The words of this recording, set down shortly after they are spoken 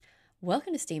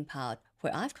Welcome to STEAM Powered,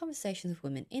 where I have conversations with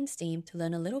women in STEAM to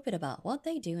learn a little bit about what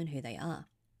they do and who they are.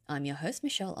 I'm your host,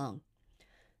 Michelle Ong.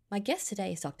 My guest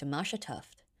today is Dr. Marsha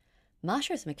Tuft.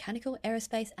 Marsha is a mechanical,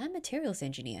 aerospace, and materials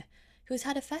engineer who has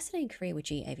had a fascinating career with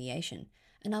GE Aviation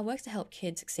and now works to help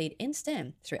kids succeed in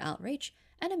STEM through outreach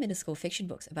and a middle school fiction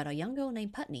books about a young girl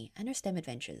named Putney and her STEM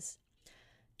adventures.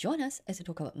 Join us as we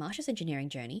talk about Marsha's engineering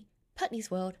journey, Putney's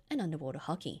world, and underwater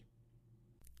hockey.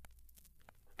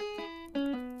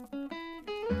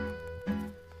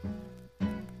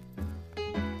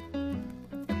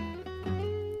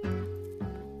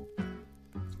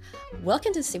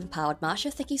 Welcome to STEAM Powered,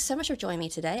 Marsha. Thank you so much for joining me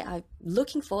today. I'm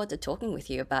looking forward to talking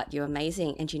with you about your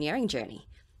amazing engineering journey.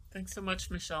 Thanks so much,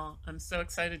 Michelle. I'm so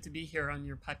excited to be here on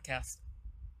your podcast.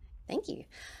 Thank you.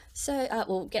 So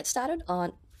we'll get started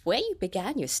on where you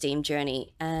began your STEAM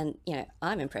journey. And,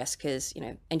 I'm impressed because,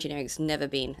 engineering's never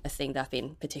been a thing that I've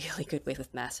been particularly good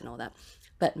with maths and all that.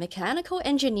 But mechanical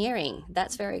engineering,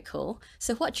 that's very cool.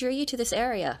 So what drew you to this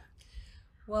area?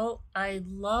 Well, I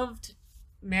loved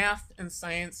math and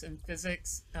science and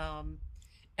physics,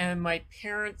 and my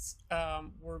parents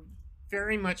were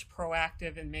very much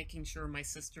proactive in making sure my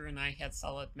sister and I had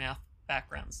solid math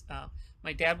backgrounds.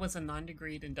 My dad was a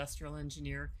non-degreed industrial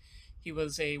engineer. He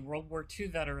was a World War II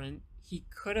veteran. He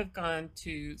could have gone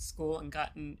to school and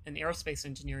gotten an aerospace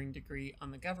engineering degree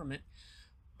on the government,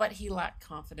 but he lacked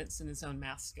confidence in his own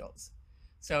math skills.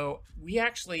 So we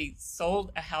actually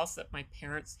sold a house that my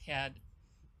parents had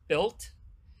built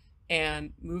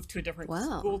and moved to a different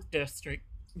school district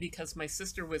because my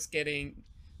sister was getting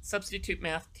substitute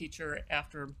math teacher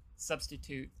after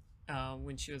substitute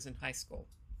when she was in high school.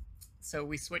 So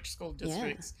we switched school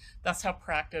districts. Yeah. That's how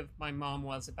proactive my mom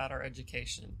was about our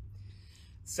education.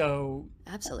 So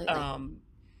absolutely.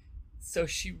 So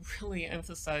she really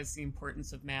emphasized the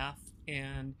importance of math,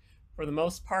 and for the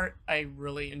most part, I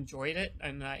really enjoyed it,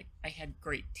 and I had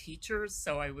great teachers,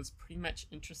 so I was pretty much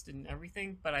interested in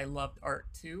everything, but I loved art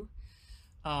too.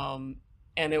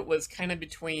 And it was kind of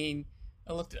between,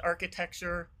 I looked at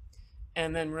architecture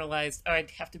and then realized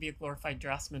I'd have to be a glorified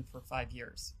draftsman for 5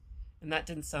 years. And that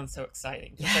didn't sound so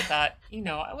exciting. Because I thought,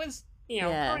 I was,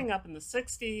 growing up in the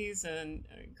 60s and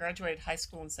graduated high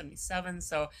school in 77.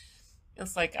 So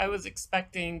it's like I was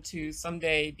expecting to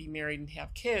someday be married and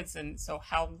have kids. And so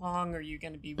how long are you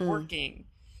going to be working?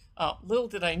 Little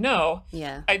did I know,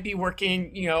 I'd be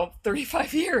working,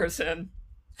 35 years. And,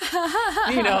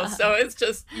 so it's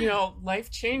just,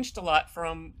 life changed a lot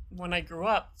from when I grew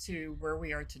up to where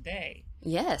we are today.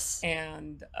 Yes.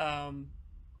 And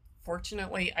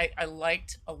fortunately, I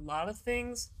liked a lot of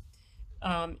things.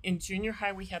 In junior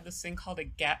high, we had this thing called a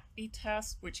GATB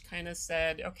test, which kind of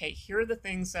said, okay, here are the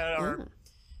things that are,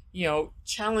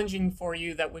 challenging for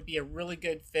you that would be a really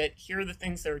good fit. Here are the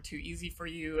things that are too easy for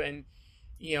you. And,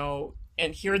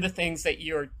 and here are the things that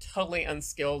you're totally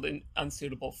unskilled and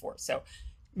unsuitable for. So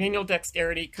manual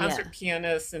dexterity, concert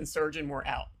pianist, and surgeon were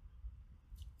out.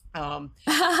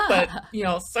 But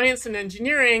science and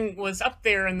engineering was up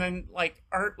there, and then like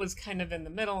art was kind of in the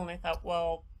middle. And I thought,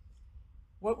 well,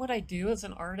 what would I do as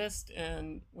an artist?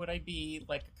 And would I be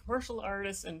like a commercial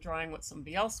artist and drawing what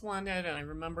somebody else wanted? And I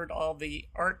remembered all the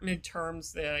art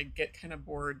midterms that I'd get kind of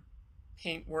bored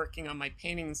working on my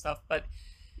painting and stuff. But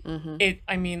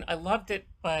I loved it,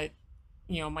 but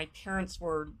my parents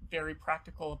were very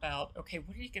practical about, okay,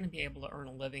 what are you going to be able to earn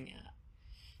a living at?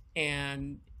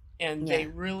 And they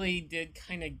really did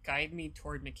kind of guide me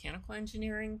toward mechanical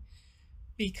engineering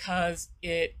because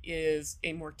it is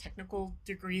a more technical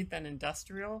degree than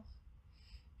industrial.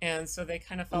 And so they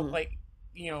kind of felt like,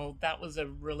 that was a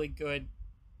really good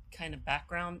kind of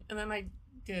background. And then I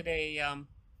did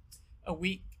a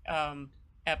week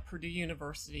at Purdue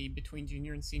University between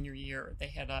junior and senior year. They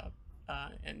had a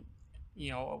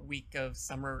week of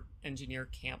summer engineer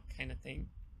camp kind of thing.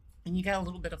 And you got a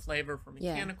little bit of flavor for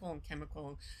mechanical and chemical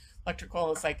and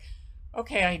electrical. It's like,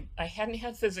 okay, I hadn't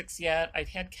had physics yet. I'd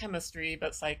had chemistry, but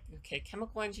it's like, okay,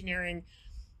 chemical engineering,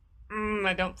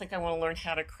 I don't think I want to learn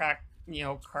how to crack,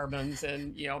 carbons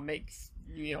and, make,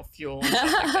 fuel and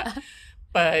stuff like that.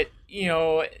 But,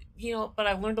 but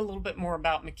I learned a little bit more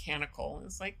about mechanical. And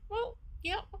it's like, well,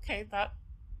 yeah, okay, that,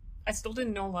 I still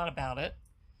didn't know a lot about it,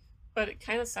 but it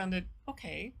kind of sounded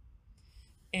okay.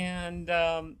 And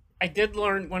I did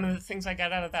learn, one of the things I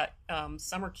got out of that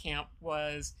summer camp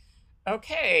was,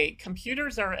 okay,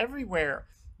 computers are everywhere.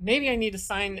 Maybe I need to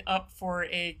sign up for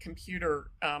a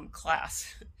computer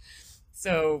class.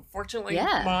 So fortunately,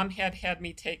 Mom had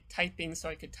me take typing so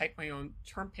I could type my own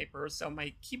term papers. So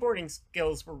my keyboarding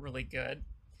skills were really good.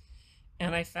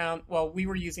 And I found, well, we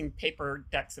were using paper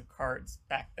decks of cards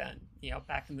back then,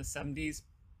 back in the 70s.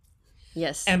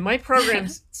 Yes. And my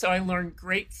programs, so I learned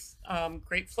great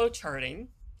flow charting.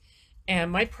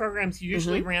 And my programs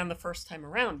usually ran the first time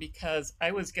around because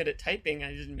I was good at typing.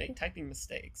 I didn't make typing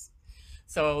mistakes.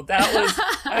 So that was,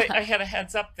 I had a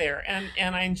heads up there.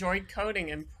 And I enjoyed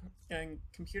coding and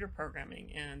computer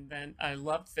programming. And then I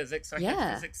loved physics. So I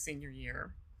had physics senior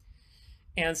year.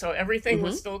 And so everything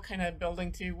was still kind of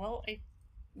building to, well, I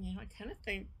kind of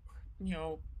think,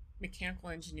 mechanical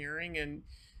engineering, and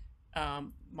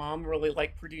mom really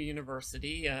liked Purdue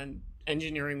University, and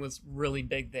engineering was really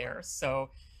big there.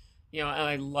 So, and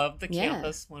I loved the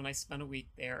campus when I spent a week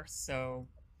there. So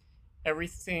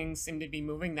everything seemed to be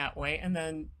moving that way. And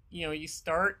then, you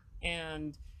start,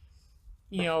 and,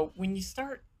 when you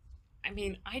start, I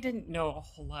mean, I didn't know a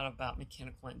whole lot about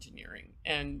mechanical engineering.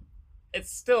 And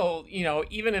it's still,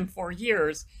 even in 4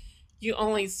 years, you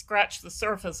only scratch the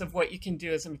surface of what you can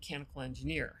do as a mechanical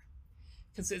engineer,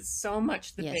 because it's so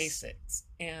much the basics.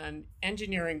 And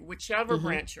engineering, whichever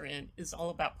branch you're in, is all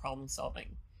about problem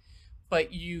solving.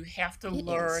 But you have to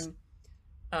learn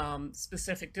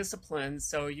specific disciplines.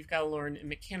 So you've got to learn in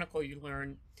mechanical, you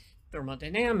learn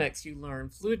thermodynamics, you learn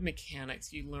fluid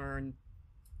mechanics, you learn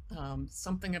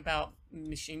something about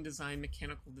machine design,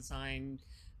 mechanical design,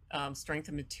 strength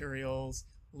of materials,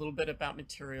 a little bit about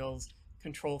materials,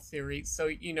 control theory. So,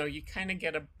 you kind of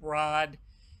get a broad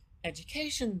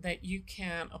education that you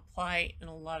can apply in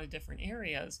a lot of different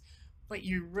areas, but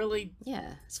you really...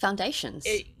 Yeah, it's foundations.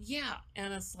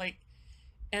 And it's like,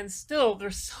 and still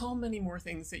there's so many more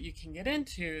things that you can get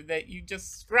into that you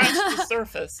just scratch the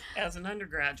surface as an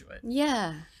undergraduate.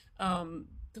 Yeah.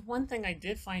 The one thing I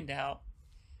did find out,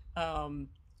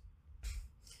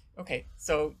 okay,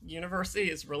 so university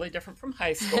is really different from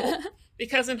high school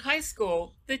because in high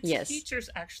school, the teachers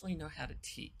actually know how to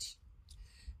teach.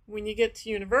 When you get to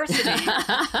university,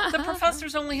 the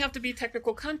professors only have to be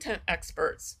technical content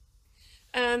experts.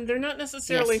 And they're not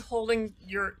necessarily holding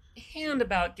your hand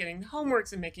about getting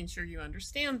homeworks and making sure you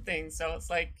understand things. So it's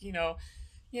like, you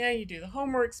do the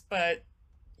homeworks, but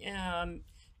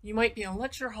you might be in a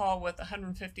lecture hall with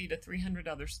 150 to 300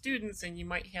 other students, and you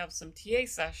might have some TA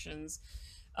sessions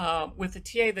with a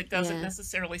TA that doesn't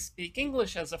necessarily speak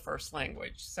English as a first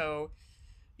language. So,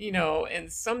 and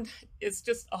it's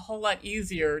just a whole lot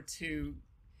easier to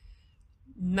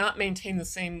not maintain the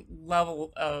same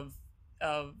level of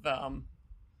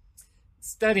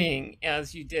studying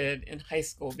as you did in high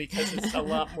school, because it's a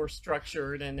lot more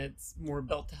structured and it's more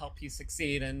built to help you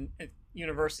succeed. And at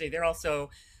university, they're also,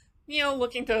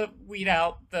 looking to weed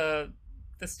out the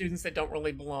students that don't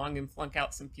really belong and flunk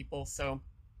out some people. So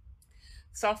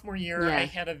sophomore year, I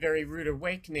had a very rude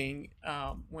awakening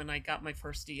when I got my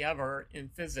first D ever in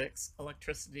physics,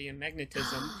 electricity, and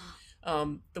magnetism.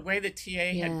 The way the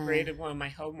TA had graded one of my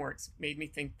homeworks made me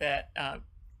think that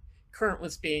current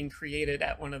was being created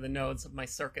at one of the nodes of my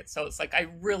circuit. So it's like I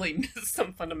really missed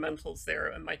some fundamentals there,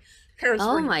 and my parents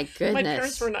my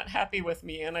parents were not happy with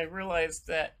me. And I realized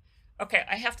that, okay,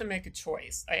 I have to make a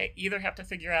choice. I either have to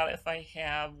figure out if I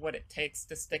have what it takes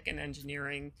to stick in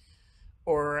engineering,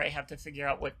 or I have to figure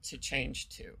out what to change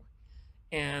to.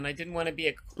 And I didn't want to be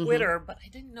a quitter, but I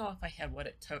didn't know if I had what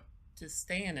it took to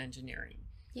stay in engineering.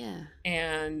 Yeah.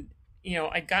 And,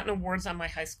 I'd gotten awards on my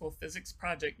high school physics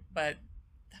project, but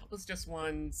that was just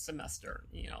one semester.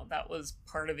 That was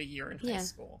part of a year in high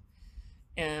school.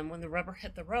 And when the rubber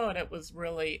hit the road, it was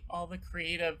really all the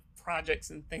creative projects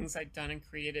and things I'd done and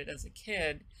created as a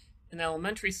kid in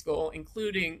elementary school,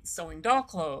 including sewing doll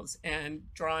clothes and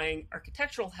drawing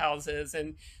architectural houses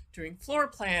and doing floor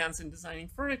plans and designing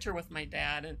furniture with my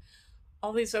dad, and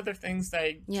all these other things that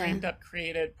I dreamed up,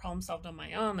 created, problem solved on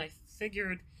my own. I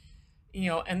figured,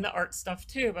 and the art stuff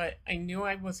too, but I knew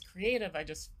I was creative. I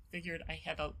just figured I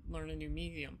had to learn a new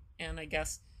medium. And I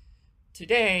guess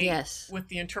today, with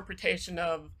the interpretation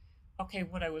of, okay,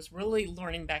 what I was really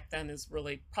learning back then is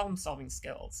really problem solving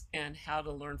skills and how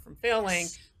to learn from failing,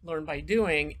 learn by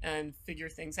doing, and figure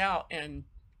things out. And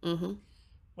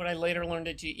what I later learned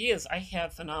at GE is I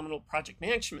have phenomenal project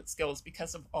management skills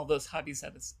because of all those hobbies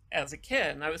as a kid.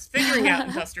 And I was figuring out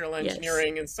industrial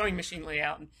engineering and sewing machine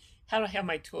layout and how to have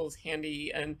my tools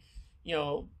handy. And,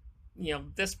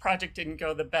 this project didn't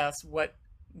go the best. What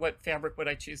fabric would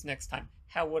I choose next time?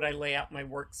 How would I lay out my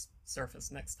work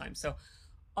surface next time? So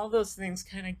all those things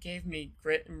kind of gave me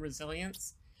grit and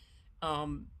resilience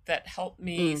that helped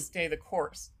me stay the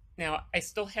course. Now, I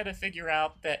still had to figure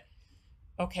out that,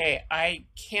 okay, I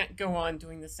can't go on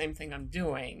doing the same thing I'm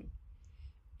doing.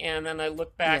 And then I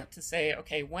look back to say,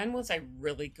 okay, when was I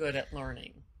really good at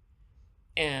learning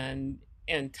and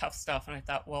tough stuff? And I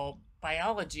thought, well,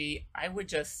 biology, I would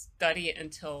just study it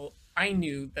until I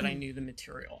knew that I knew the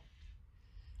material.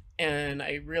 And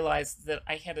I realized that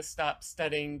I had to stop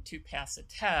studying to pass a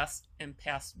test and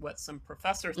pass what some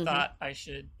professor thought I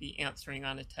should be answering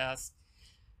on a test.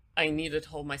 I needed to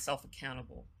hold myself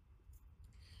accountable.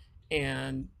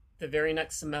 And the very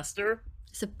next semester,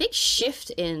 it's a big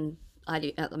shift in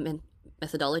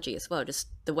methodology as well. Just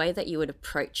the way that you would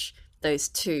approach those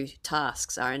two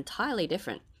tasks are entirely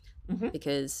different.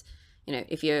 Because, you know,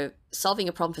 if you're solving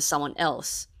a problem for someone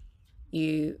else,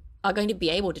 you are going to be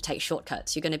able to take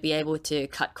shortcuts. You're going to be able to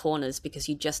cut corners because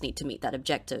you just need to meet that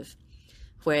objective.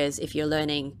 Whereas if you're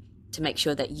learning to make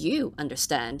sure that you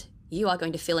understand, you are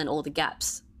going to fill in all the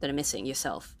gaps that are missing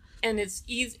yourself. And it's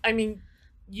easy. I mean,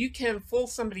 you can fool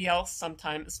somebody else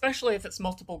sometimes, especially if it's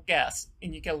multiple guess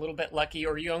and you get a little bit lucky,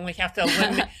 or you only have to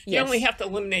eliminate, you only have to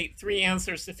eliminate 3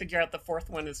 answers to figure out the 4th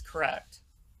one is correct.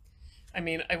 I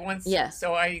mean,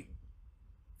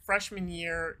 freshman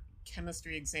year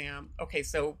chemistry exam. Okay,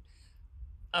 so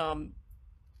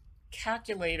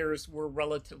calculators were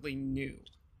relatively new.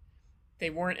 They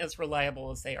weren't as reliable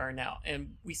as they are now.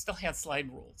 And we still had slide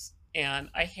rules. And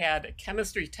I had a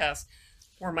chemistry test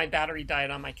where my battery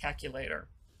died on my calculator.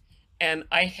 And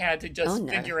I had to just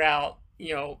figure out,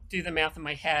 you know, do the math in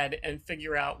my head and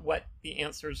figure out what the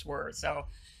answers were. So,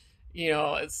 you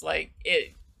know, it's like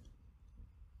it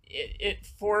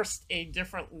forced a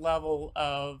different level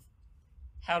of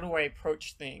how do I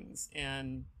approach things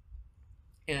and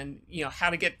you know how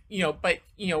to get, you know, but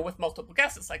you know, with multiple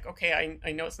guesses, it's like, okay,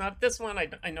 I know it's not this one,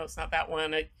 I know it's not that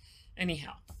one,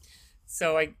 anyhow.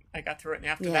 So I got through it, and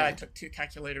after that I took 2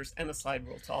 calculators and a slide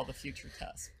rule to all the future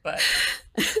tests. But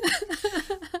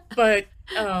but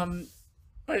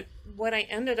what I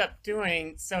ended up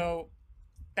doing, so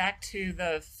back to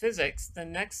the physics, the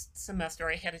next semester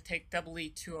I had to take EE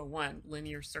 201,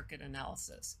 linear circuit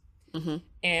analysis.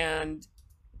 And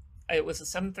it was a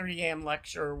 7:30 a.m.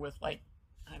 lecture with like,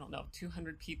 I don't know,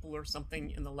 200 people or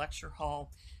something in the lecture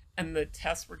hall. And the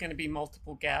tests were going to be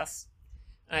multiple guess.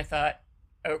 And I thought,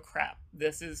 oh crap,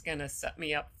 this is going to set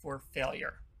me up for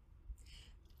failure.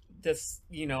 This,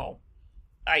 you know,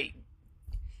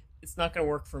 it's not going to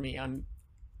work for me.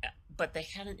 But they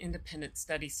had an independent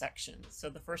study section. So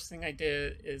the first thing I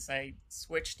did is I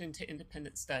switched into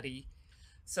independent study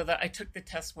so that I took the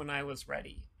test when I was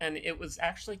ready. And it was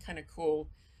actually kind of cool.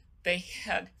 They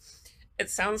had,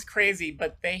 it sounds crazy,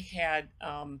 but they had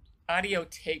audio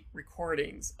tape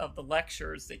recordings of the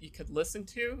lectures that you could listen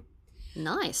to.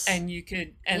 Nice. And you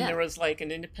could, and there was like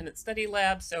an independent study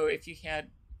lab. So if you had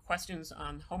questions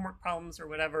on homework problems or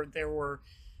whatever, there were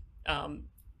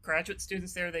graduate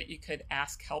students there that you could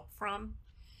ask help from.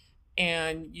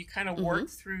 And you kind of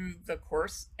worked through the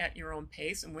course at your own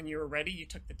pace. And when you were ready, you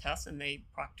took the test and they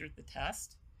proctored the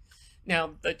test.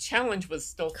 Now, the challenge was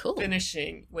still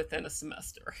finishing within a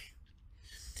semester.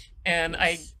 And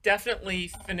I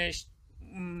definitely finished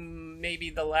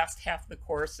maybe the last half of the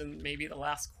course and maybe the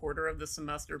last quarter of the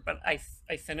semester, but I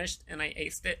finished and I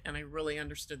aced it and I really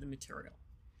understood the material.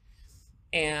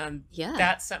 And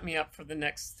that set me up for the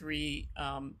next 3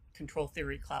 control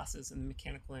theory classes in the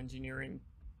mechanical engineering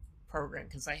program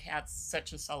because I had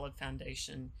such a solid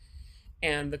foundation.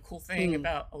 And the cool thing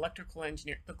about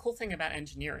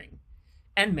engineering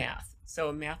and math.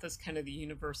 So math is kind of the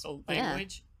universal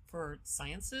language for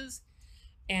sciences.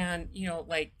 And, you know,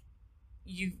 like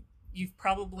you've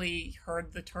probably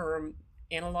heard the term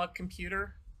analog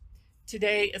computer.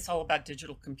 Today, it's all about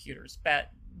digital computers. But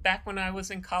back when I was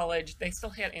in college, they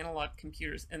still had analog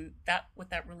computers. And what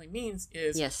that really means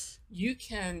is you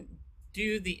can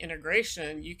do the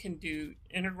integration. You can do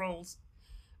integrals,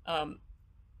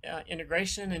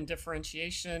 integration and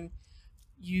differentiation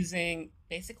using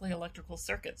basically electrical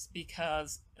circuits,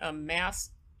 because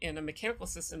mass in a mechanical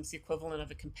system is the equivalent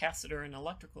of a capacitor in an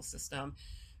electrical system.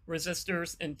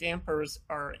 Resistors and dampers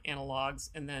are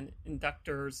analogs, and then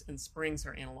inductors and springs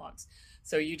are analogs.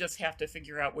 So you just have to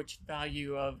figure out which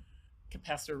value of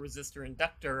capacitor, resistor,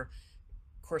 inductor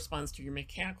corresponds to your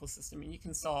mechanical system, and you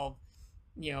can solve,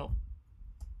 you know,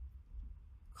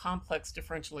 complex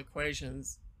differential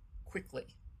equations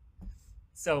quickly.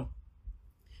 So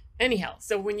anyhow,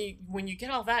 so when you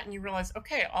get all that and you realize,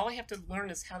 okay, all I have to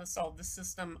learn is how to solve this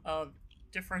system of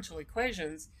differential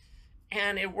equations,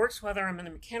 and it works whether I'm in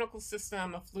a mechanical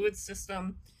system, a fluid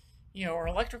system, you know, or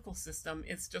electrical system.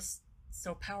 It's just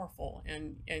so powerful,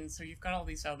 and so you've got all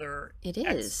these other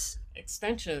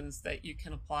extensions that you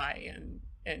can apply,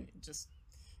 and just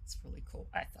it's really cool.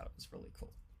 I thought it was really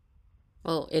cool.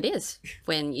 Well, it is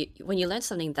when you learn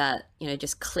something that, you know,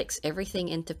 just clicks everything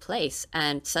into place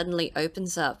and suddenly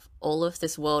opens up all of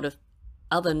this world of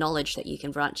other knowledge that you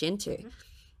can branch into.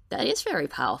 That is very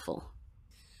powerful.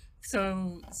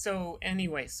 So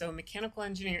anyway, so mechanical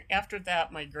engineering, after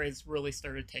that, my grades really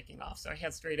started taking off. So I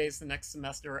had straight A's the next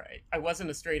semester. I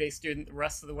wasn't a straight A student the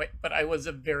rest of the way, but I was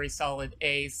a very solid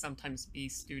A, sometimes B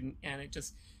student. And it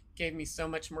just gave me so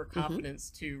much more confidence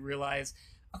to realize,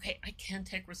 okay, I can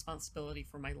take responsibility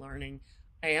for my learning.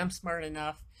 I am smart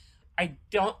enough. I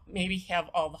don't maybe have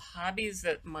all the hobbies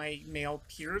that my male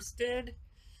peers did.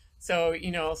 So,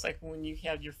 it's like when you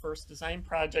had your first design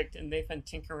project and they've been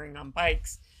tinkering on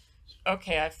bikes.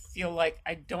 Okay, I feel like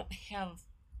I don't have,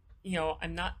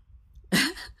 I'm not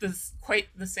this quite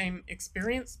the same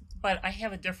experience, but I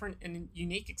have a different and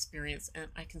unique experience and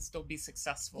I can still be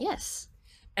successful. Yes.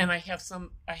 And I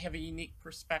have a unique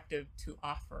perspective to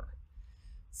offer.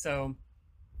 So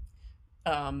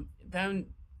then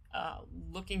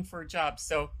looking for a job.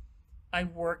 So I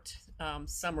worked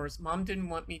summers. Mom didn't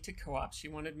want me to co-op. She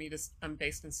wanted me to, I'm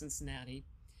based in Cincinnati.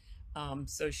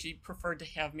 So she preferred to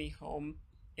have me home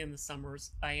in the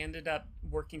summers. I ended up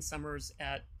working summers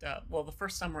at, the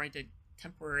first summer I did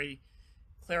temporary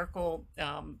clerical,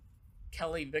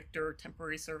 Kelly Victor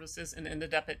temporary services, and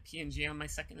ended up at P&G on my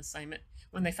second assignment.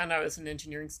 When they found out I was an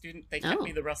engineering student, they kept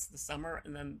me the rest of the summer.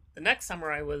 And then the next summer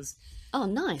I was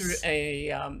through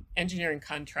a engineering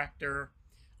contractor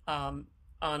on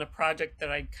a project that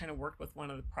I kind of worked with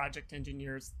one of the project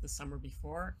engineers the summer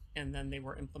before, and then they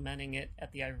were implementing it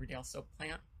at the Ivordale soap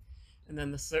plant. And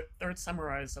then the third summer,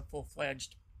 I was a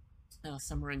full-fledged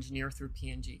summer engineer through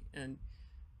P&G. And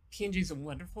P&G is a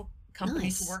wonderful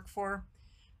company to work for,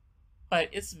 but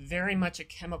it's very much a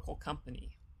chemical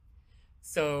company.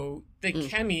 So the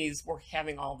chemies were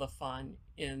having all the fun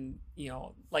in,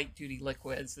 light-duty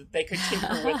liquids. They could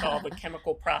tinker with all the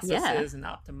chemical processes and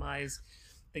optimize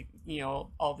the,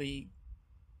 all the,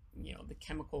 the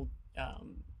chemical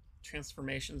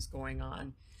transformations going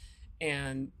on.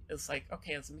 And it's like,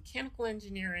 okay, as a mechanical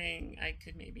engineering, I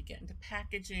could maybe get into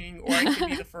packaging, or I could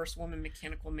be the first woman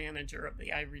mechanical manager of the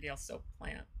Ivordale soap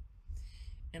plant.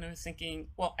 And I was thinking,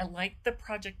 well, I like the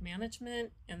project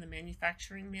management and the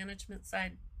manufacturing management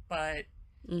side, but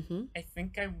I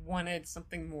think I wanted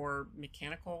something more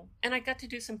mechanical. And I got to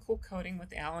do some cool coding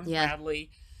with Alan Bradley.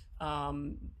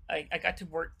 I got to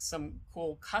work some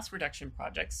cool cost reduction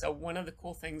projects. So one of the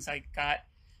cool things I got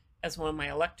as one of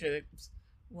my electives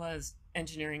was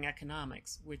engineering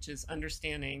economics, which is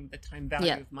understanding the time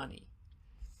value of money.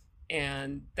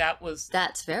 And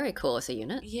that's very cool as a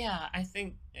unit. Yeah, I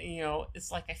think, it's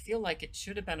like, I feel like it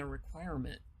should have been a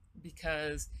requirement,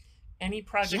 because any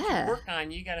project you work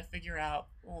on, you got to figure out,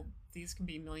 well, these can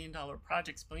be $1 million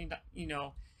projects, you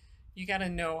got to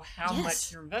know how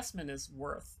much your investment is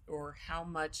worth, or how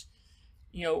much,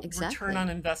 return on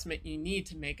investment you need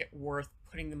to make it worth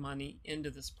putting the money into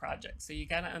this project. So you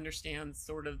got to understand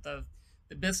sort of the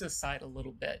business side a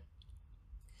little bit.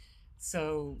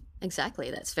 So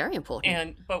exactly, that's very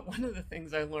important. But one of the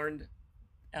things I learned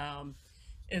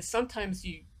is sometimes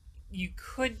you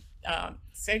could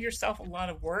save yourself a lot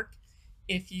of work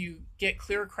if you get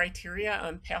clear criteria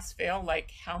on pass fail,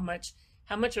 like how much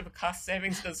of a cost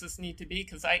savings does this need to be?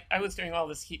 Because I was doing all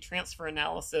this heat transfer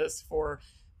analysis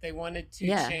they wanted to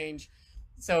change.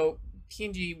 So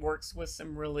P&G works with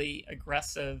some really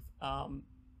aggressive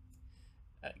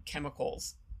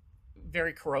chemicals,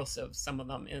 very corrosive, some of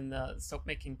them, in the soap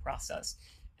making process.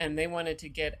 And they wanted to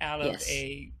get out of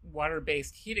a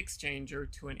water-based heat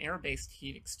exchanger to an air-based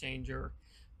heat exchanger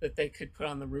that they could put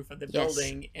on the roof of the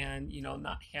building and,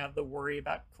 not have the worry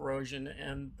about corrosion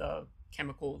and the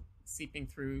chemical seeping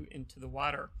through into the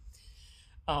water.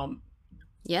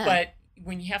 But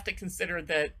when you have to consider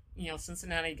that,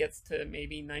 Cincinnati gets to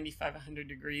maybe 95, 100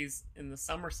 degrees in the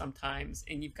summer sometimes,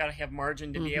 and you've got to have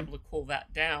margin to be able to cool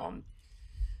that down.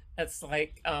 It's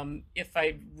like, if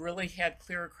I really had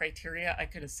clearer criteria, I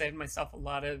could have saved myself a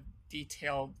lot of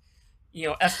detailed,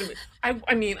 estimate.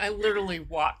 I mean, I literally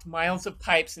walked miles of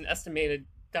pipes and estimated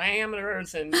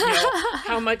diameters and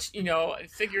how much, I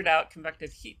figured out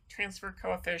convective heat transfer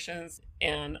coefficients,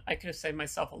 and I could have saved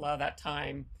myself a lot of that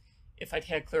time if I'd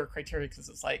had clearer criteria, because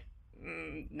it's like,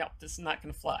 no, this is not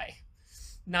going to fly.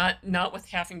 Not with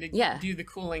having to do the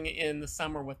cooling in the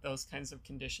summer with those kinds of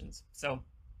conditions. So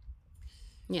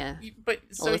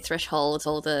all the thresholds,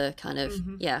 all the kind of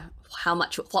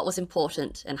what was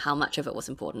important and how much of it was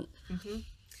important.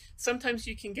 Sometimes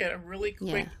you can get a really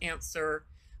quick answer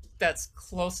that's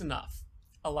close enough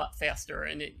a lot faster,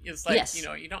 and it is like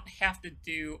you don't have to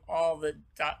do all the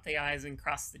dot the I's and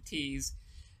cross the T's.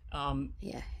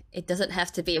 It doesn't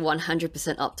have to be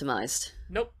 100% optimized.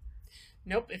 Nope.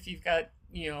 If you've got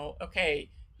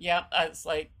it's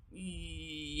like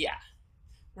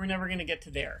we're never going to get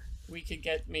to there. We could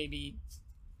get maybe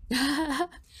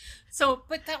So,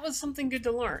 but that was something good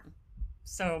to learn.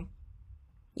 So,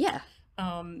 yeah.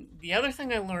 The other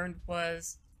thing I learned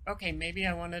was, okay, maybe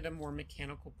I wanted a more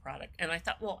mechanical product. And I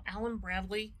thought, well,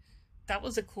 Allen-Bradley, that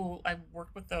was a cool, I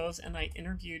worked with those and I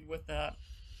interviewed with at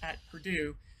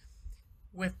Purdue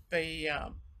with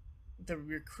the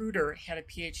recruiter had a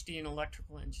PhD in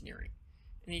electrical engineering.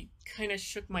 And he kind of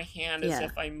shook my hand as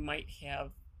if I might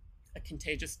have a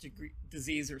contagious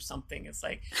disease or something. It's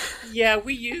like, yeah,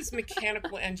 we use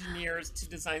mechanical engineers to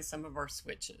design some of our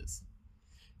switches.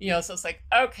 So it's like,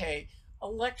 okay,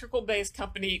 electrical based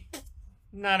company,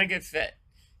 not a good fit.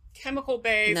 Chemical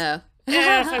based, no.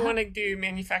 If I want to do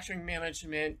manufacturing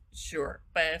management, sure.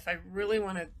 But if I really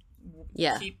want to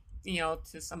keep,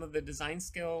 to some of the design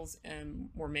skills and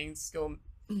more main skill,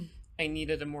 I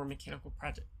needed a more mechanical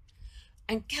project.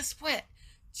 And guess what?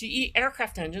 GE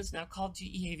Aircraft Engines, now called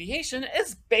GE Aviation,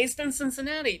 is based in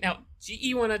Cincinnati. Now,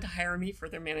 GE wanted to hire me for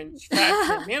their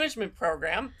manufacturing management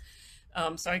program.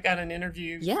 So I got an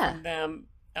interview from them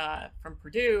from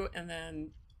Purdue, and then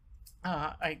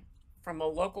from a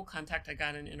local contact, I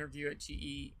got an interview at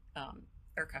GE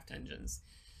Aircraft Engines.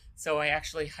 So I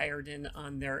actually hired in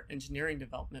on their engineering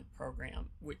development program,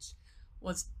 which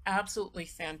was absolutely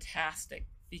fantastic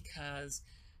because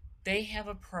they have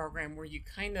a program where you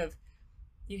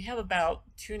have about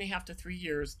 2.5 to 3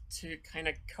 years to kind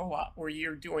of co-op, where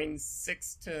you're doing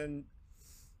 6 to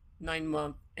 9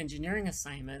 month engineering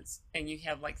assignments, and you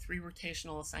have like 3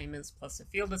 rotational assignments plus a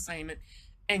field assignment,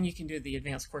 and you can do the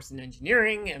advanced course in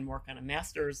engineering and work on a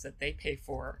master's that they pay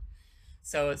for.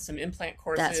 So it's some implant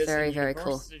courses. That's very, and very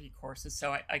cool. University courses.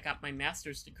 So I got my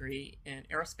master's degree in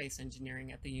aerospace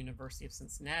engineering at the University of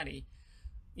Cincinnati.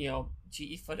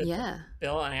 GE footed the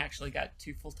bill, and I actually got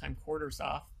 2 full-time quarters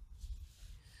off.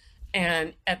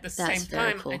 And at the same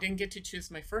time, cool. I didn't get to choose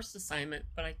my first assignment,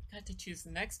 but I got to choose the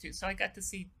next 2. So I got to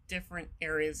see different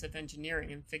areas of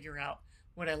engineering and figure out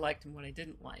what I liked and what I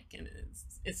didn't like. And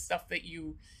it's stuff that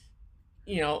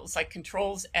it's like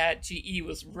controls at GE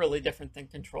was really different than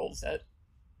controls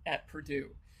at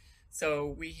Purdue. So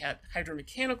we had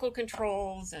hydromechanical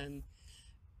controls and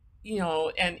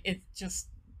it's just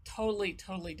totally,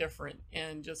 totally different.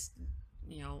 And just,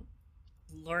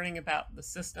 learning about the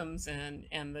systems and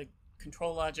the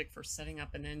control logic for setting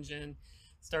up an engine,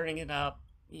 starting it up,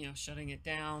 shutting it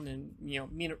down, and,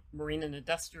 marine and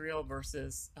industrial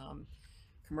versus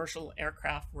commercial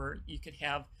aircraft, where you could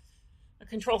have a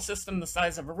control system the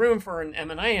size of a room for an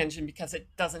M&I engine because it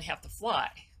doesn't have to fly.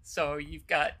 So you've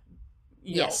got,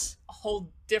 a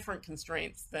whole different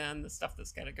constraints than the stuff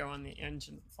that's got to go on the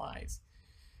engine that flies.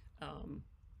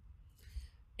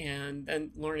 And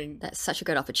then learning. That's such a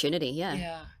good opportunity. Yeah.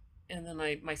 Yeah. And then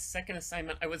my second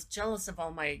assignment, I was jealous of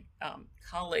all my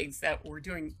colleagues that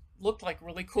looked like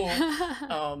really cool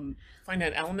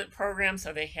finite element programs.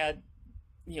 So they had,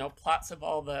 plots of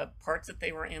all the parts that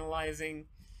they were analyzing.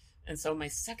 And so my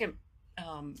second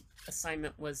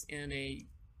assignment was in a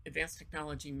advanced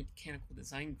technology mechanical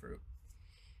design group.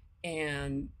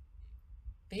 And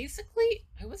basically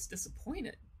I was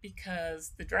disappointed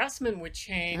because the draftsman would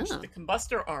change the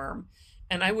combustor arm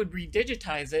and I would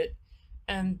redigitize it.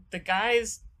 And the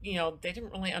guys, they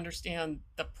didn't really understand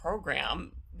the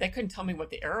program. They couldn't tell me what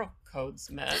the arrow codes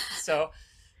meant. So,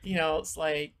 it's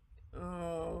like,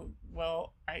 oh,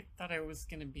 well, I thought I was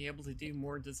going to be able to do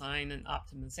more design and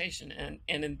optimization. And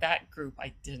in that group,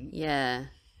 I didn't. Yeah.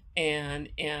 And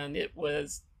it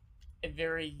was a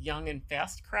very young and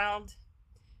fast crowd.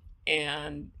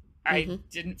 And I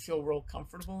didn't feel real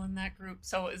comfortable in that group.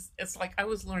 So it's like I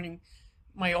was learning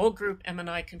my old group,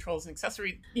 M&I controls and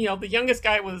accessory. The youngest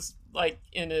guy was like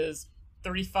in his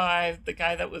 35. The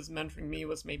guy that was mentoring me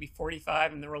was maybe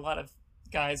 45. And there were a lot of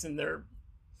guys in their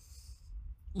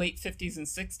late 50s and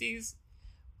 60s.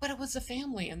 But it was a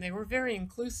family and they were very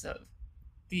inclusive.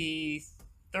 The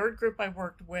third group I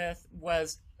worked with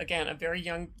was, again, a very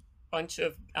young bunch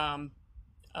of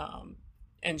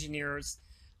engineers,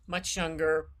 much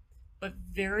younger, but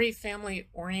very family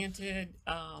oriented,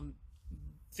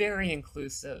 very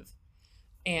inclusive,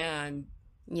 and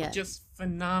just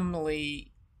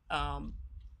phenomenally,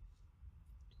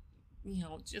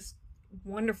 just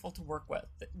wonderful to work with.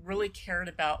 That really cared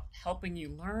about helping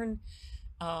you learn,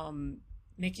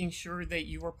 making sure that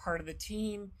you were part of the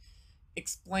team,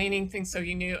 explaining things so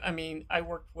you knew. I mean, I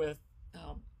worked with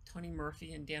Tony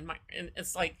Murphy and Dan Meyer, and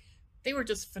it's like they were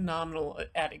just phenomenal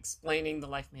at explaining the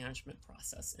life management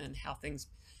process and how things,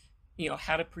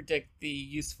 how to predict the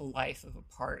useful life of a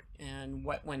part and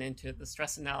what went into the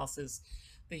stress analysis,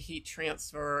 the heat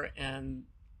transfer, and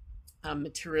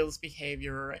materials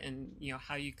behavior, and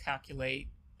how you calculate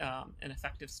and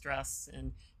effective stress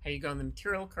and how you go in the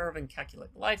material curve and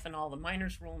calculate the life and all the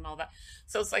Miner's rule and all that.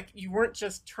 So it's like you weren't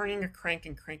just turning a crank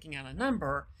and cranking out a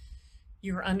number.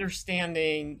 You were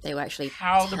understanding they were actually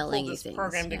how to pull this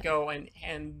program to go and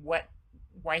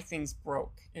why things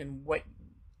broke and what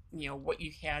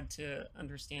you had to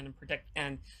understand and predict.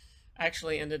 And I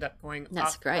actually ended up going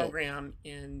off program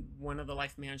in one of the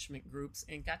life management groups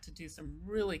and got to do some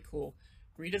really cool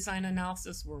redesign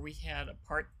analysis where we had a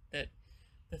part that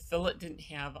the fillet didn't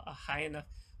have a high enough.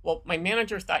 Well, my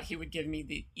manager thought he would give me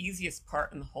the easiest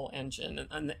part in the whole engine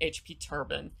and the HP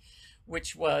turbine,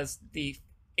 which was the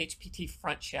HPT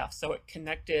front shaft. So it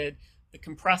connected the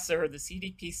compressor, the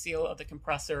CDP seal of the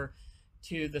compressor,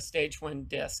 to the stage 1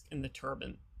 disc in the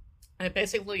turbine. And it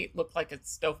basically looked like a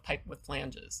stovepipe with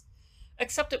flanges,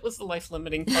 except it was the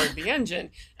life-limiting part of the engine,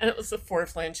 and it was the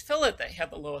 4-flange fillet that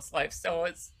had the lowest life. So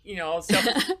it's,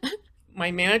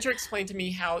 my manager explained to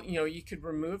me how, you could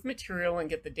remove material and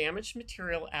get the damaged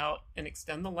material out and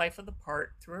extend the life of the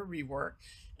part through a rework.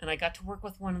 And I got to work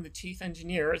with one of the chief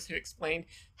engineers who explained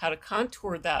how to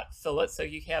contour that fillet so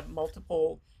you have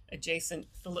multiple adjacent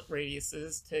fillet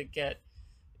radiuses to get,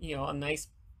 a nice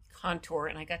contour.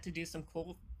 And I got to do some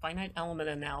cool finite element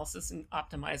analysis and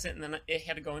optimize it. And then it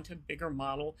had to go into a bigger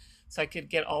model so I could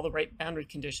get all the right boundary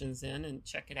conditions in and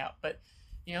check it out. But,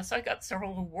 so I got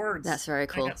several awards. That's very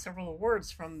cool. I got several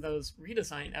awards from those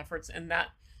redesign efforts. And that,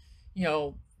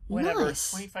 whatever, nice.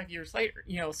 25 years later,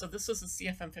 so this was a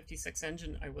CFM56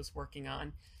 engine I was working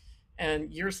on.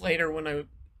 And years later, when I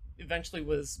eventually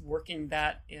was working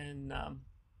that in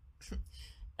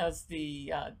as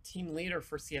the team leader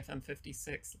for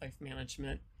CFM56 life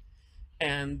management,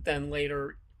 and then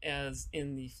later as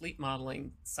in the fleet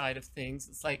modeling side of things,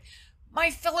 it's like my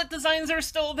fillet designs are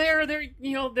still there.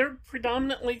 They're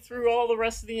predominantly through all the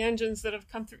rest of the engines that have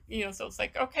come through, so it's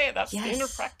like, okay, that's standard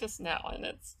practice now, and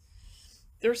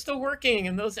they're still working,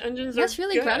 and those engines that's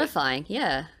really good. Gratifying.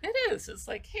 Yeah, it is. It's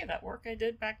like, hey, that work I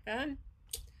did back then,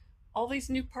 all these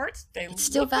new parts, it's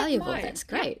still valuable. Like that's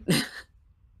great.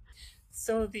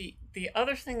 So the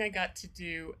other thing I got to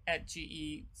do at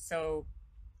GE, so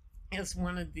as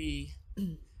one of the,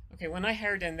 okay, when I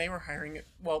hired in, they were hiring,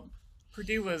 well,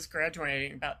 Purdue was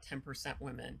graduating about 10%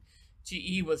 women.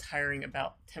 GE was hiring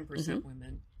about 10%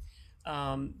 women.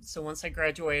 So once I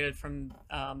graduated from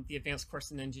the advanced course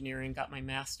in engineering, got my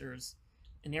master's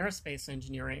in aerospace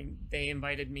engineering, they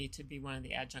invited me to be one of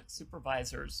the adjunct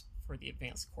supervisors for the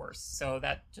advanced course. So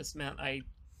that just meant I,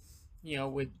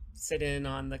 would sit in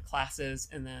on the classes,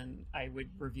 and then I would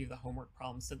review the homework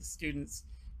problems. So the students,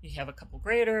 you have a couple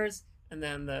graders, and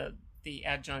then the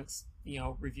adjuncts,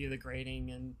 review the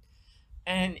grading,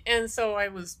 and so I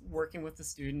was working with the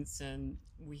students, and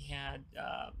we had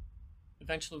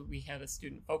eventually we had a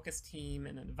student focus team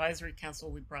and an advisory council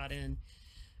we brought in.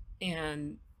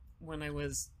 And when I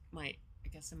was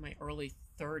in my early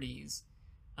 30s,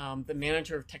 the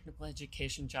manager of technical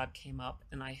education job came up,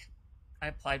 and I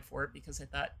applied for it because I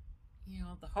thought,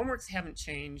 the homeworks haven't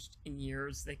changed in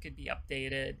years. They could be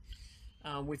updated.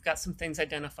 We've got some things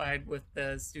identified with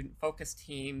the student focus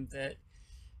team that,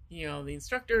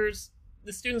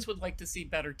 the students would like to see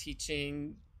better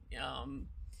teaching.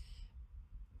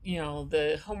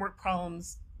 The homework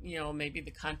problems, maybe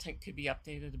the content could be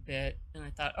updated a bit. And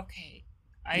I thought, okay,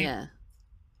 I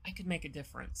could make a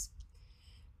difference.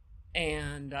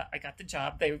 And I got the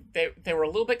job. They were a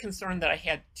little bit concerned that I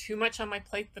had too much on my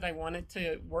plate that I wanted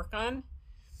to work on.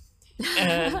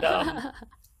 And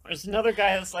there's another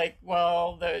guy that's like,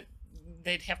 well,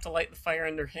 they'd have to light the fire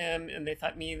under him, and they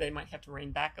thought they might have to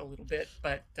rein back a little bit.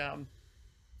 But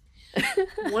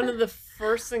one of the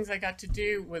first things I got to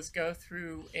do was go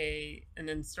through an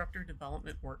instructor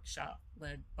development workshop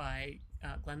led by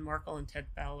Glenn Markle and Ted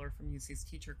Fowler from UC's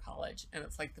Teacher College. And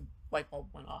it's like the light bulb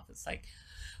went off. It's like,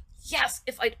 yes,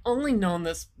 if I'd only known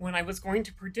this when I was going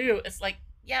to Purdue. It's like,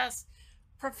 yes,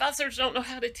 professors don't know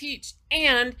how to teach,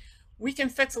 and we can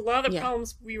fix a lot of the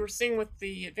problems we were seeing with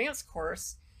the advanced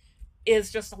course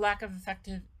is just a lack of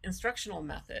effective instructional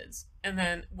methods. And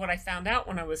then what I found out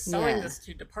when I was selling this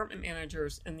to department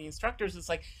managers and the instructors is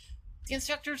like, the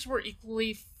instructors were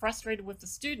equally frustrated with the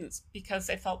students because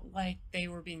they felt like they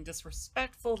were being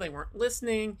disrespectful, they weren't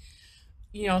listening,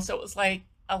 so it was like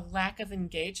a lack of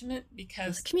engagement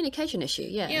because... It's a communication issue,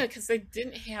 Yeah, because they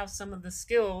didn't have some of the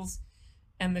skills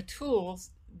and the tools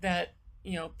that,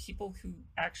 people who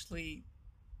actually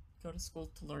go to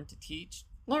school to learn to teach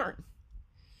learn.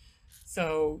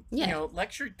 So,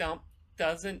 lecture dump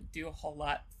doesn't do a whole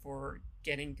lot for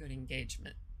getting good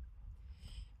engagement.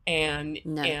 And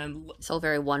it's all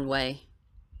very one way.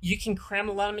 You can cram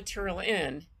a lot of material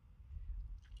in,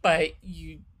 but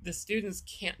the students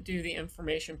can't do the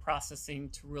information processing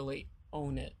to really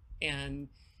own it. And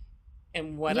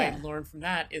what I learned from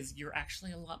that is you're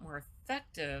actually a lot more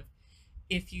effective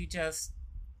if you just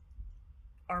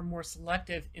are more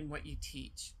selective in what you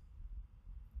teach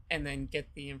and then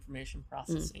get the information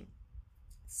processing.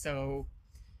 So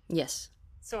yes.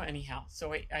 So anyhow,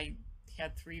 so I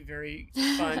had 3 very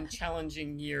fun,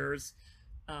 challenging years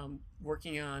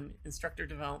working on instructor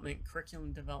development,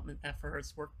 curriculum development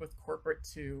efforts, worked with corporate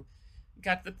too.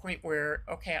 Got to the point where,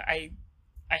 okay,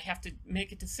 I have to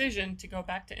make a decision to go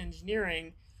back to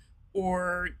engineering,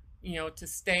 or, you know, to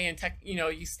stay in tech. You know,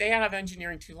 you stay out of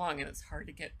engineering too long and it's hard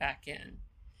to get back in.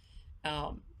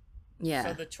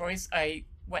 So the choice,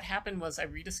 what happened was I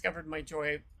rediscovered my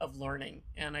joy of learning,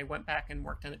 and I went back and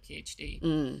worked on a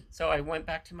PhD. So I went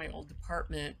back to my old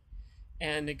department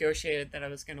and negotiated that I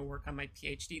was going to work on my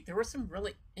PhD. There were some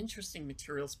really interesting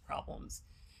materials problems.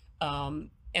 And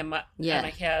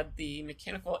I had the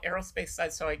mechanical aerospace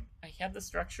side. So I had the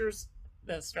structures,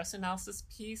 the stress analysis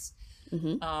piece,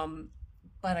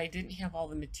 but I didn't have all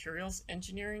the materials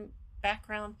engineering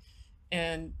background.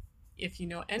 And if you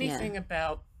know anything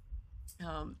about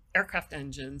aircraft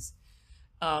engines,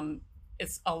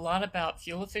 it's a lot about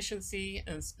fuel efficiency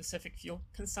and specific fuel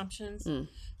consumptions.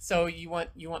 So you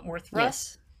want more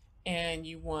thrust, and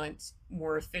you want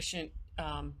more efficient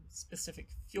specific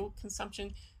fuel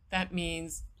consumption. That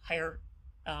means higher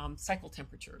cycle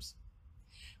temperatures,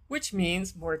 which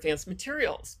means more advanced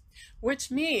materials, which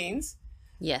means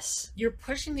you're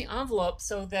pushing the envelope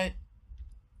so that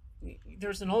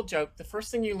there's an old joke. The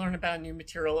first thing you learn about a new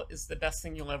material is the best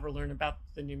thing you'll ever learn about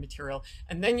the new material.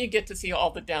 And then you get to see all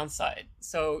the downside.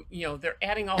 So, you know, they're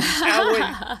adding all these alloy,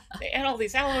 they add all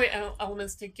these alloy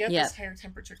elements to get this higher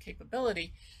temperature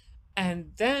capability.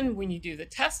 And then when you do the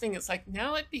testing, it's like,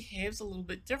 now it behaves a little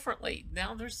bit differently.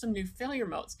 Now there's some new failure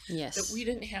modes that we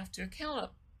didn't have to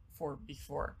account for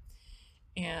before.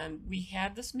 And we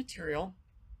had this material,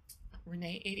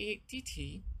 Rene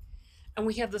 88DT, and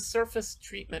we have the surface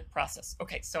treatment process.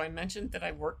 Okay, so I mentioned that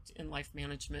I worked in life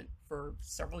management for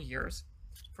several years,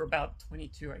 for about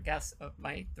 22, I guess, of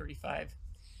my 35.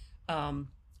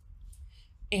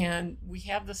 And we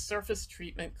have the surface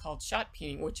treatment called shot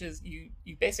peening, which is you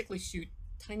basically shoot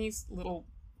tiny little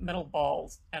metal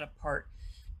balls at a part,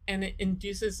 and it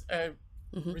induces a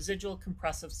residual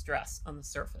compressive stress on the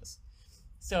surface.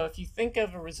 So if you think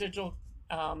of a residual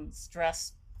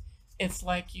stress, it's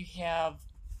like you have,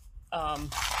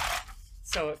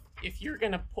 so if you're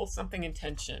going to pull something in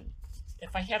tension,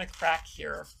 if I had a crack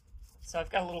here, so I've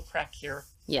got a little crack here,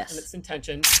 and it's in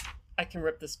tension, I can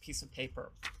rip this piece of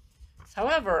paper.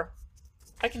 However,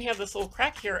 I can have this little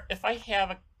crack here if I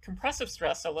have a compressive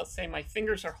stress. So let's say my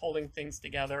fingers are holding things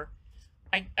together.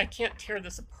 I can't tear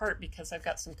this apart because I've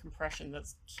got some compression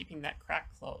that's keeping that crack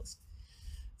closed.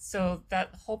 So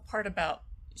that whole part about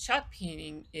shot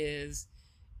peening is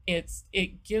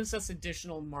it gives us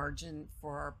additional margin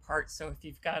for our part. So if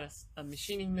you've got a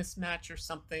machining mismatch or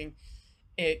something,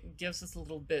 it gives us a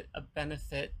little bit of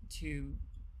benefit to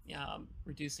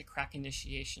reduce a crack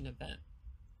initiation event.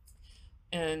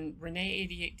 And Rene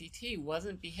 88DT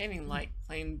wasn't behaving like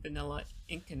plain vanilla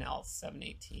Inconel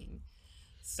 718.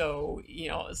 So, you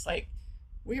know, it's like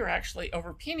we were actually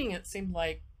over-peening. It seemed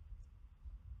like,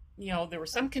 you know, there were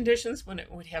some conditions when it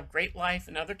would have great life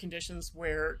and other conditions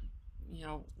where, you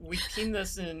know, we peen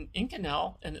this in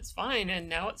Inconel and it's fine, and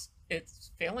now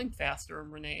it's failing faster in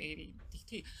Rene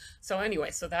 88DT. So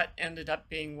anyway, so that ended up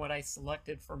being what I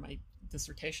selected for my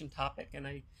dissertation topic, and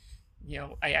I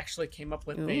actually came up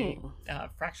with a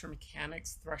fracture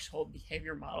mechanics threshold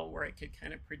behavior model where I could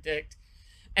kind of predict,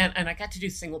 and I got to do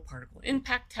single particle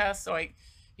impact tests. So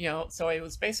I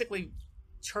was basically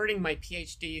charting my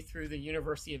PhD through the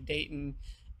University of Dayton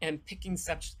and picking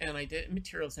and I did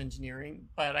materials engineering,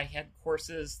 but I had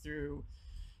courses through,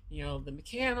 you know, the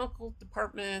mechanical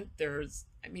department.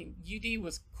 UD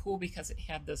was cool because it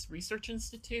had this research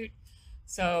institute.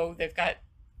 So they've got,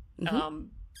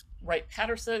 Wright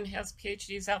Patterson has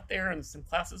PhDs out there, and some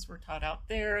classes were taught out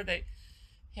there. They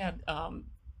had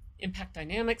impact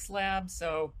dynamics lab.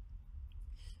 So,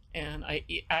 and I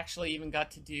actually even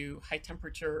got to do high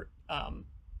temperature,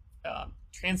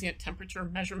 transient temperature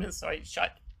measurements. So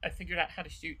I figured out how to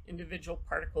shoot individual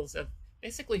particles of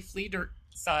basically flea dirt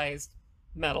sized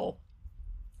metal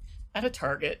at a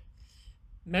target,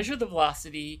 measure the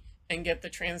velocity, and get the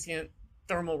transient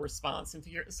thermal response. And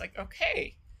figure it's like,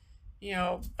 okay, you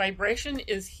know, vibration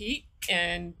is heat,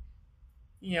 and,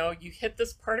 you know, you hit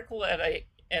this particle at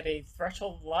at a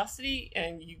threshold velocity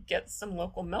and you get some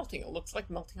local melting. It looks like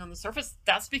melting on the surface.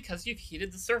 That's because you've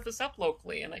heated the surface up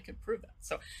locally, and I could prove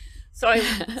that. So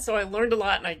I learned a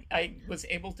lot, and I was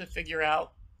able to figure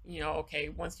out, okay,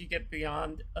 once you get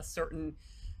beyond a certain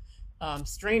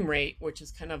strain rate, which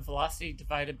is kind of velocity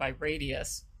divided by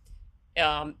radius,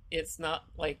 it's not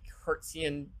like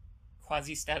Hertzian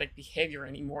quasi-static behavior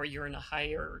anymore. You're in a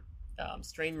higher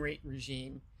strain rate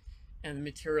regime, and the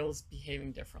material's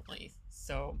behaving differently.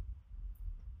 So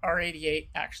R88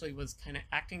 actually was kind of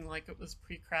acting like it was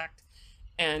pre-cracked,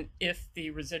 and if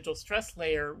the residual stress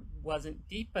layer wasn't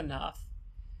deep enough,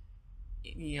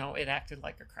 it acted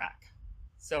like a crack.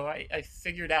 So I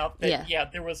figured out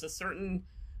that there was a certain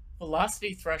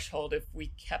velocity threshold if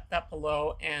we kept that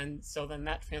below, and so then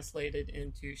that translated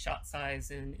into shot size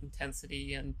and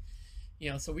intensity, and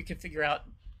so we could figure out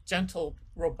gentle,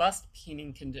 robust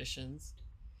peening conditions,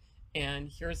 and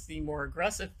here's the more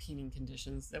aggressive peening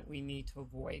conditions that we need to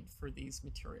avoid for these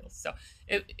materials. So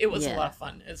it was a lot of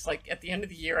fun. It's like at the end of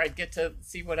the year, I'd get to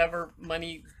see whatever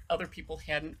money other people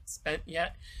hadn't spent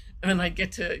yet, and then I'd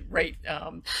get to write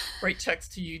checks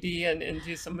to UD and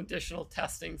do some additional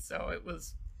testing. So it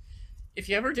was, if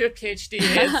you ever do a PhD,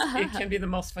 it can be the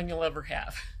most fun you'll ever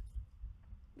have.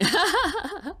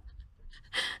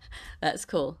 That's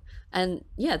cool. And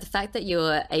the fact that you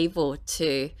were able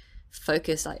to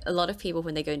focus, like a lot of people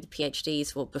when they go into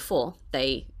PhDs, well, before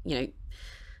they,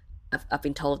 I've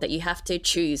been told that you have to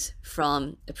choose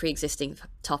from a pre-existing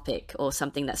topic or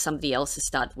something that somebody else has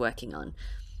started working on.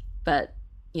 But,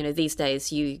 these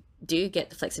days you do get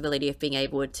the flexibility of being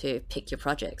able to pick your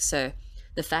projects. So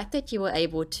the fact that you were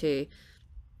able to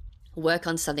work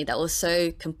on something that was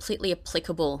so completely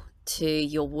applicable to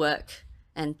your work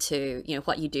and to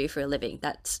what you do for a living,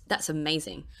 that's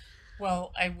amazing.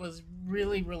 Well, I was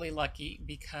really, really lucky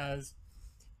because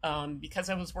I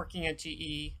was working at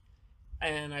GE,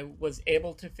 and I was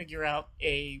able to figure out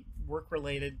a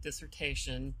work-related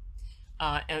dissertation.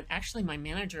 And actually, my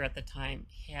manager at the time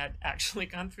had actually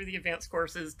gone through the advanced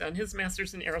courses, done his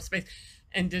master's in aerospace,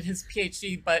 and did his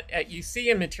PhD, but at UC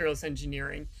in materials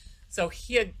engineering. So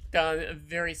he had done a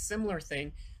very similar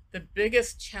thing. The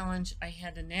biggest challenge I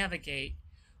had to navigate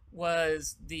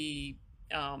was the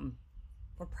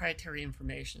proprietary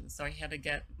information. So I had to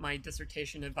get my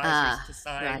dissertation advisors to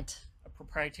sign a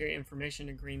proprietary information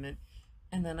agreement.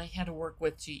 And then I had to work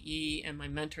with GE and my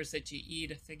mentors at GE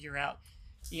to figure out,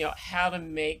 how to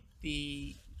make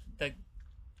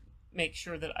make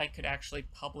sure that I could actually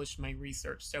publish my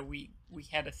research. So we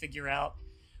had to figure out,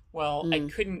 I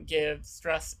couldn't give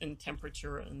stress and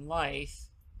temperature and life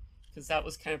because that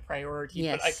was kind of priority,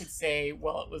 but I could say, it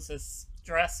was a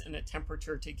stress and a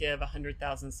temperature to give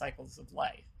 100,000 cycles of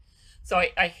life. So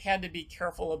I had to be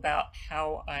careful about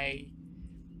how I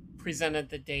presented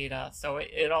the data. So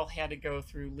it all had to go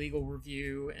through legal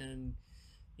review, and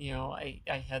I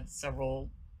had several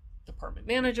department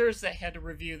managers that had to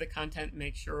review the content,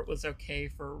 make sure it was okay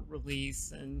for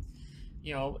release, and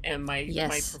and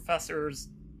my professors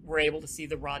were able to see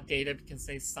the raw data because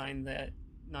they signed the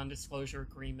non-disclosure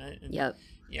agreement, and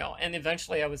and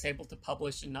eventually I was able to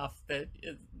publish enough that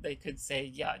they could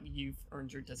say, you've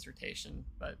earned your dissertation.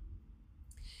 But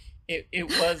it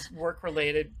was work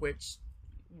related, which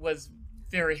was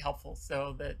very helpful,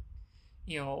 so that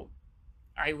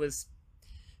I was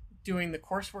doing the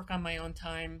coursework on my own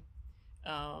time,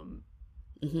 and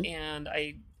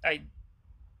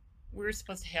we were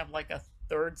supposed to have like a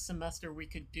third semester we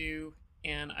could do,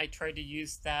 and I tried to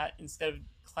use that instead of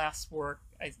classwork.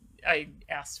 I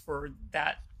asked for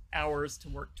that hours to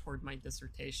work toward my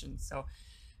dissertation. So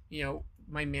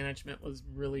my management was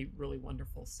really, really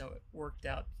wonderful, so it worked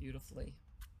out beautifully.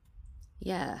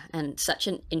 Yeah, and such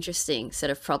an interesting set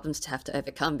of problems to have to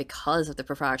overcome because of the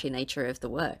proprietary nature of the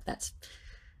work. That's,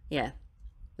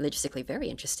 logistically very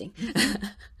interesting.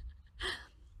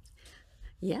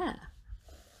 Yeah.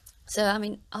 So, I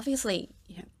mean, obviously,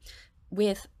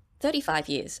 with 35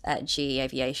 years at GE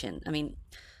Aviation, I mean,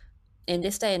 in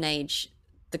this day and age,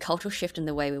 the cultural shift in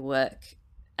the way we work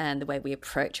and the way we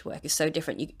approach work is so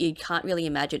different. You can't really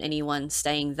imagine anyone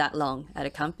staying that long at a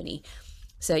company.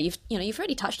 So you've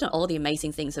already touched on all the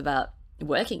amazing things about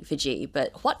working for GE,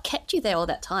 but what kept you there all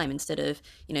that time instead of,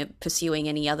 pursuing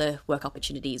any other work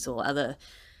opportunities or other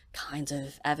kinds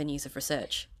of avenues of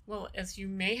research? Well, as you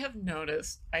may have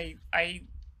noticed, I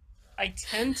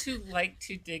tend to like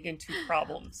to dig into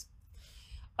problems.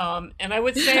 And I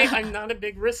would say I'm not a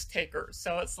big risk taker.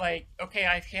 So it's like, okay,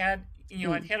 I've had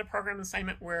a program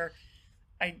assignment where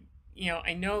I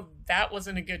know that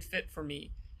wasn't a good fit for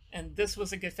me, and this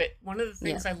was a good fit. One of the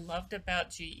things I loved about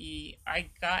GE, I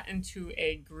got into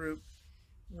a group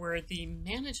where the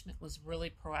management was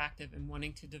really proactive in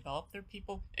wanting to develop their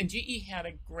people. And GE had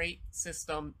a great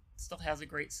system, still has a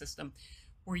great system,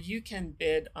 where you can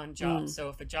bid on jobs. So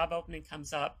if a job opening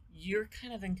comes up, you're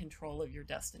kind of in control of your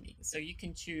destiny. So you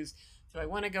can choose, do I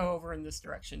want to go over in this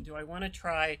direction? Do I want to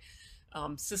try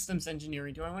systems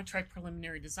engineering? Do I want to try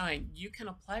preliminary design? You can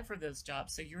apply for those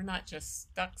jobs, so you're not just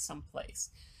stuck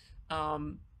someplace. I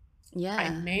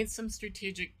made some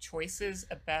strategic choices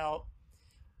about,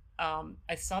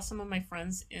 I saw some of my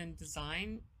friends in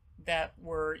design that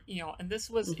were, and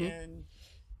this was in,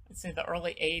 I'd say, the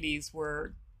early 80s,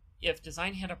 where if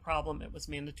design had a problem, it was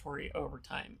mandatory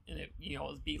overtime. And it, it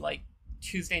would be like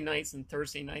Tuesday nights and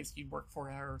Thursday nights, you'd work 4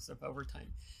 hours of overtime.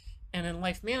 And in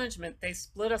life management, they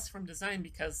split us from design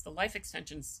because the life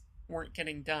extensions weren't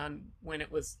getting done when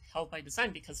it was held by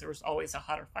design, because there was always a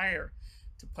hotter fire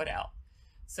to put out.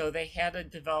 So they had to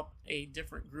develop a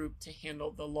different group to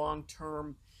handle the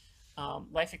long-term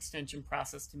life extension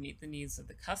process to meet the needs of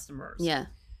the customers. Yeah.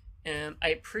 And I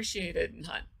appreciated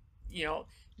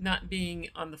not being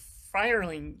on the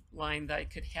firing line, that I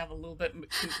could have a little bit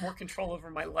more control over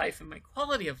my life and my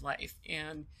quality of life.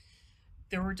 And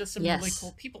there were just some really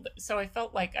cool people. So I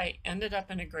felt like I ended up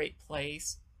in a great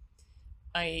place.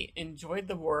 I enjoyed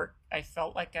the work. I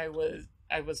felt like I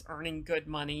was earning good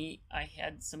money. I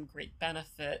had some great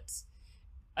benefits.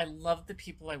 I loved the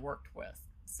people I worked with.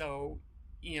 So,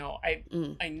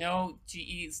 I know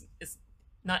GE is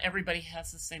not everybody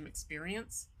has the same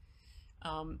experience.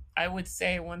 I would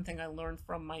say one thing I learned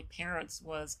from my parents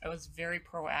was I was very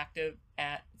proactive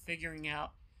at figuring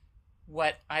out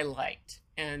what I liked.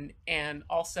 And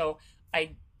also,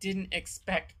 I didn't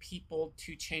expect people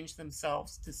to change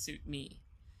themselves to suit me.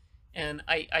 And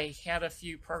I had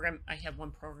I had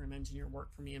one program engineer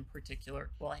work for me in particular.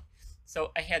 Well,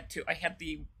 I had two. I had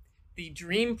the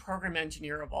dream program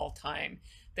engineer of all time,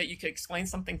 that you could explain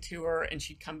something to her and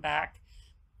she'd come back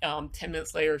 10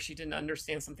 minutes later, she didn't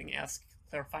understand something, ask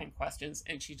clarifying questions,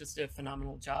 and she just did a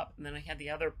phenomenal job. And then I had the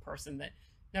other person that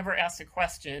never asked a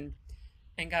question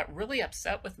and got really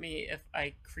upset with me if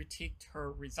I critiqued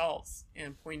her results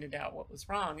and pointed out what was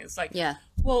wrong. It's like,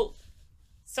 well,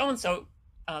 so-and-so,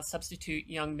 substitute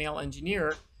young male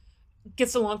engineer,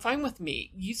 gets along fine with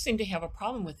me. You seem to have a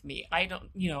problem with me. I don't,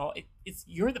 it's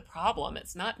you're the problem.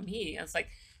 It's not me. And it's like,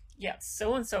 yeah,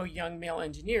 so-and-so young male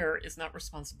engineer is not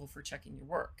responsible for checking your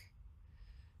work.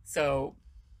 So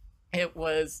it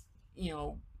was,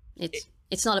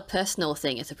 it's not a personal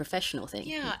thing. It's a professional thing.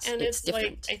 Yeah. It's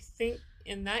different. Like, I think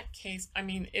in that case, I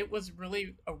mean, it was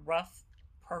really a rough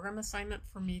program assignment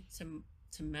for me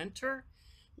to mentor,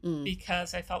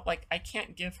 because I felt like I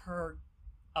can't give her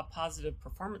a positive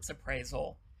performance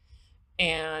appraisal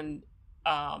and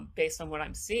based on what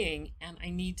I'm seeing, and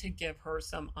I need to give her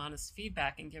some honest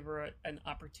feedback and give her an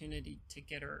opportunity to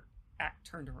get her act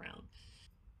turned around.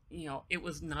 It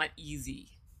was not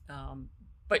easy,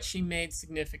 but she made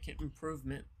significant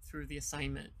improvement through the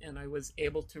assignment, and I was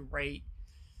able to rate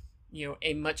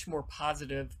a much more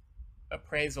positive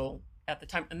appraisal at the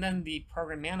time. And then the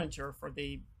program manager for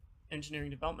the engineering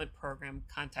development program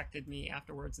contacted me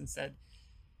afterwards and said,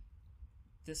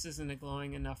 this isn't a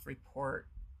glowing enough report.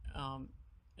 And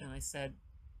I said,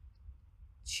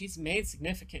 she's made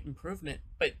significant improvement,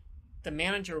 but the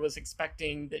manager was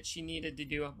expecting that she needed to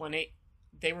do a 180.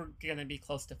 They were going to be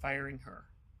close to firing her,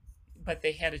 but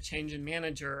they had a change in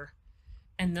manager,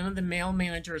 and none of the male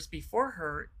managers before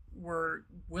her were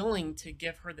willing to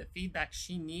give her the feedback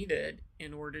she needed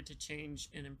in order to change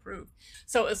and improve.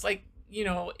 So it's like,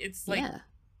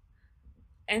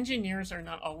 engineers are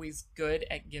not always good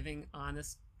at giving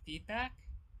honest feedback.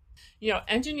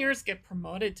 Engineers get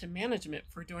promoted to management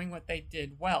for doing what they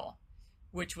did well,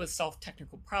 which was solve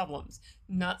technical problems,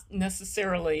 not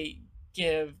necessarily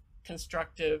give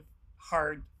constructive,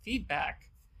 hard feedback.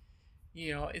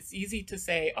 It's easy to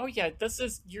say, oh yeah,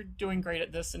 you're doing great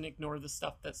at this, and ignore the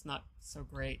stuff that's not so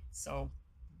great. So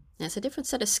it's a different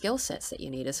set of skill sets that you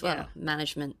need as well.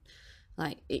 Management,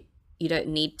 you don't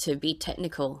need to be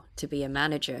technical to be a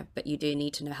manager, but you do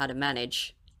need to know how to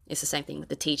manage. It's the same thing with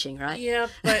the teaching, right? Yeah,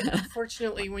 but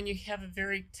unfortunately, when you have a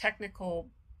very technical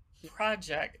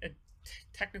project,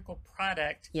 technical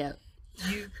product,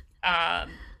 you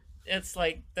it's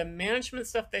like the management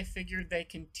stuff they figured they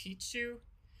can teach you,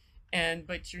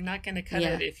 but you're not going to cut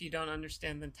it if you don't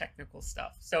understand the technical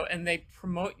stuff. So, and they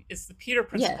promote, it's the Peter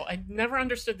principle. I never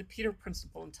understood the Peter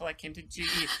principle until I came to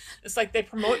GE. It's like they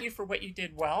promote you for what you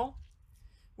did well,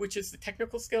 which is the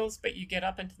technical skills, but you get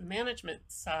up into the management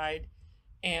side,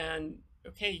 and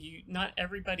not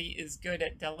everybody is good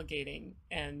at delegating,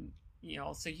 and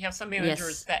so you have some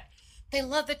managers that they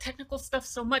love the technical stuff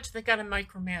so much they got to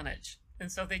micromanage.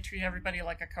 And so they treat everybody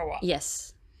like a co-op.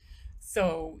 Yes.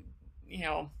 So,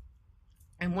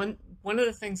 and one of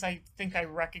the things I think I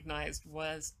recognized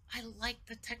was I like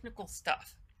the technical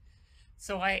stuff.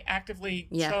 So I actively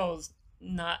chose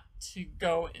not to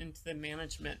go into the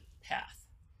management path.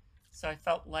 So I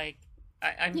felt like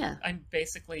I'm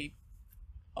basically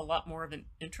a lot more of an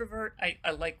introvert.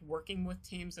 I like working with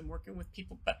teams and working with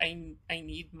people, but I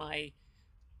need my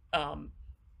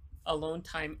alone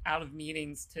time out of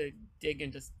meetings to dig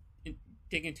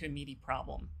into a meaty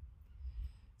problem.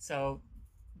 So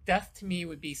death to me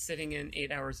would be sitting in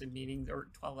 8 hours of meetings or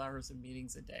 12 hours of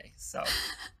meetings a day. So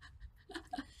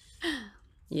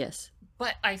yes.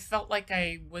 But I felt like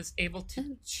I was able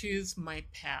to choose my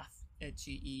path at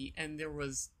GE, and there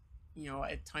was,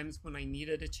 at times when I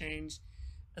needed a change,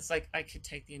 it's like I could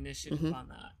take the initiative on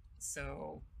that.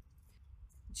 So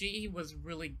GE was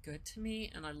really good to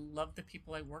me, and I loved the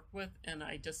people I worked with, and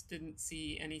I just didn't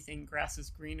see anything grass is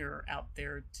greener out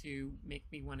there to make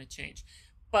me want to change.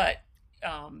 But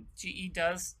GE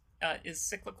is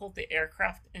cyclical. The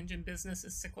aircraft engine business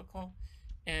is cyclical,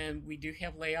 and we do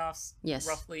have layoffs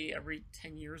roughly every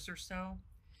 10 years or so.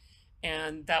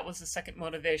 And that was the second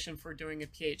motivation for doing a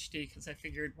PhD, because I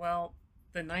figured, well,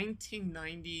 the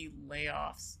 1990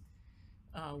 layoffs,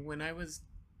 when I was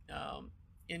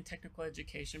in technical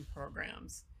education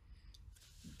programs,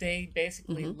 they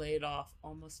basically laid off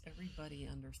almost everybody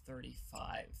under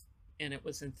 35. And it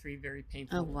was in 3 very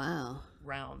painful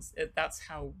rounds. That's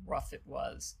how rough it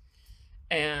was.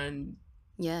 And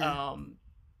the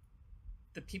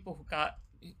people who got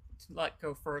to let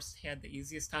go first had the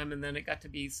easiest time, and then it got to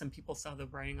be some people saw the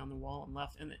writing on the wall and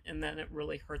left, and then it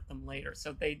really hurt them later.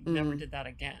 So they never did that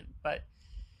again. But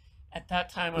at that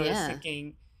time, I was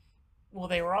thinking, well,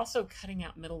 they were also cutting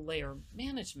out middle layer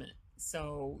management.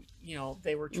 So,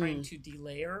 they were trying to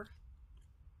delayer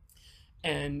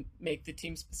and make the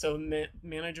teams. So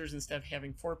managers, instead of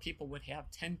having 4 people, would have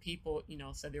 10 people,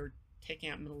 so they were taking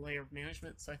out middle layer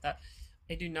management. So I thought,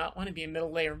 I do not want to be a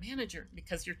middle layer manager,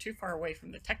 because you're too far away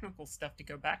from the technical stuff to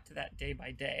go back to that day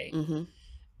by day.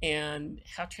 And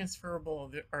how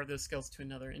transferable are those skills to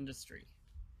another industry?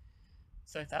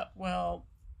 So I thought, well,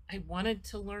 I wanted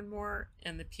to learn more,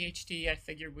 and the PhD I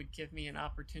figured would give me an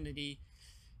opportunity.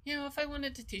 If I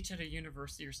wanted to teach at a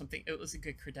university or something, it was a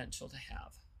good credential to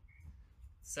have.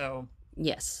 So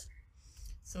yes.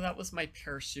 So that was my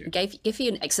parachute. Give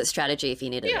you an exit strategy if you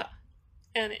needed it.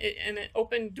 And it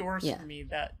opened doors for me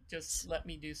that just let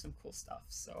me do some cool stuff.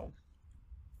 So,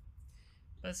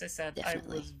 but as I said, I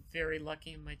was very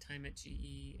lucky in my time at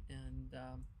GE, and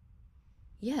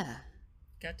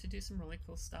got to do some really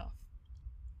cool stuff.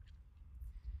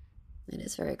 It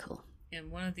is very cool. And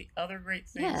one of the other great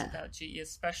things about GE,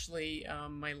 especially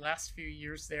my last few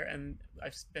years there, and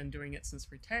I've been doing it since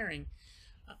retiring,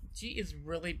 GE is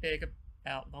really big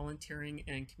about volunteering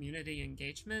and community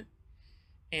engagement.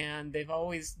 And they've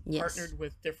always partnered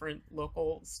with different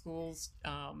local schools,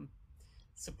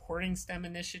 supporting STEM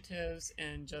initiatives.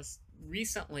 And just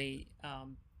recently,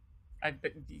 I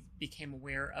became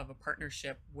aware of a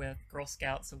partnership with Girl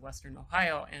Scouts of Western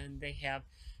Ohio, and they have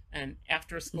an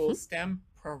after-school STEM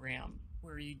program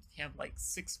where you have like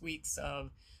 6 weeks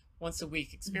of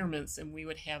once-a-week experiments, and we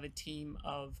would have a team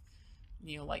of,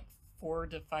 like 4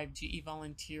 to 5 GE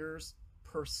volunteers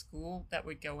per school that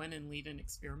would go in and lead an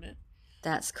experiment.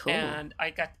 That's cool. And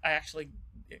I actually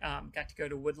got to go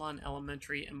to Woodlawn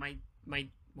Elementary, and my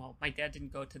dad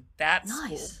didn't go to that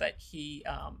school, but he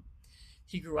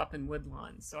grew up in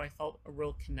Woodlawn, so I felt a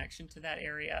real connection to that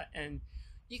area. And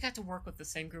you got to work with the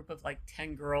same group of like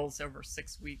 10 girls over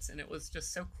 6 weeks, and it was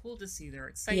just so cool to see their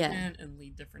excitement and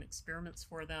lead different experiments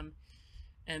for them.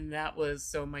 And that was,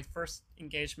 so my first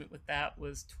engagement with that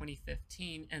was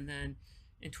 2015, and then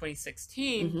in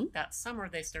 2016, that summer,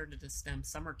 they started a STEM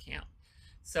summer camp.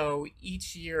 So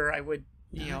each year I would,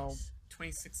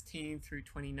 2016 through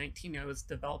 2019, I was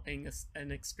developing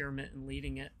an experiment and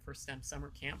leading it for STEM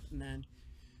summer camp. And then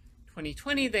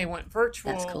 2020, they went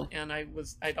virtual. That's cool. And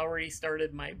I'd already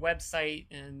started my website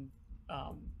and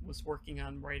was working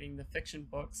on writing the fiction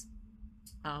books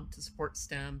to support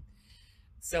STEM.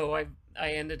 So I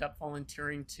ended up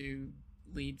volunteering to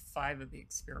lead 5 of the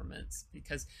experiments,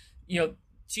 because,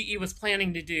 GE was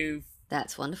planning to do.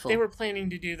 That's wonderful. They were planning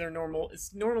to do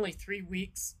it's normally 3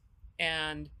 weeks,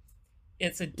 and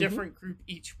it's a different group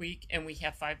each week, and we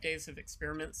have 5 days of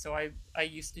experiments. So I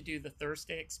used to do the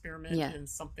Thursday experiment and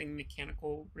something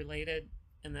mechanical related,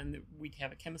 and then we'd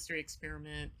have a chemistry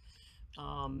experiment,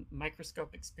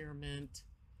 microscope experiment.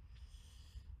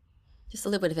 Just a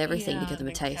little bit of everything to give them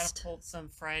a taste. Catapult some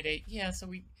Friday. Yeah, so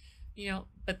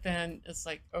but then it's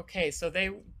like, okay, so they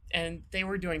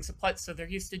were doing supplies, so they're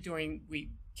used to doing, we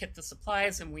kit the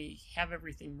supplies and we have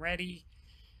everything ready,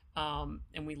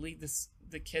 and we lead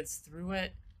the kids through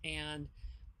it. And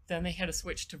then they had to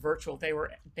switch to virtual. They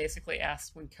were basically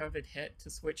asked when COVID hit to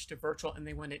switch to virtual, and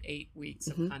they wanted 8 weeks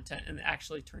of content, and it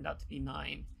actually turned out to be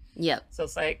 9. Yep. So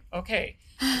it's like, okay,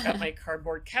 I've got my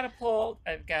cardboard catapult,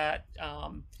 I've got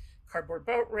cardboard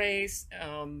boat race,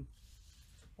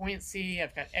 buoyancy,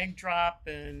 I've got egg drop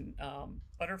and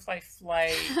butterfly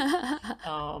flight.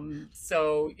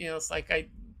 So, it's like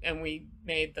we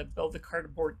made the build the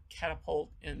cardboard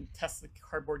catapult and test the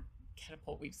cardboard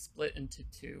catapult. We split into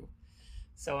 2.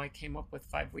 So I came up with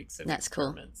 5 weeks of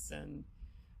experiments. Cool.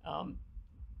 And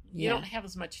you don't have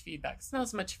as much feedback. It's not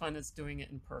as much fun as doing it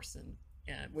in person.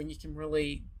 And when you can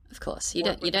really, of course, you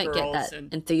don't get that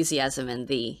enthusiasm and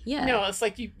no, it's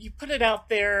like you put it out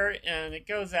there and it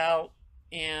goes out,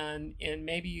 and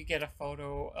maybe you get a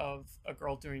photo of a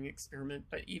girl doing an experiment,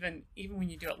 but even when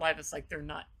you do it live, it's like they're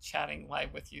not chatting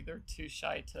live with you. They're too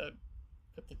shy to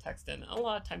put the text in. A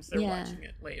lot of times they're watching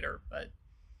it later, but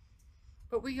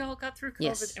we all got through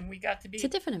COVID, and we got to be, it's a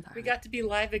different environment. We got to be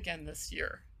live again this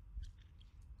year.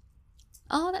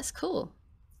 Oh, that's cool.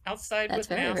 Outside that's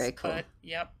with masks, very cool. But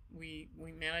yep, we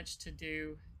managed to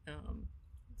do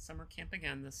summer camp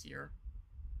again this year.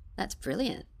 That's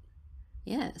brilliant.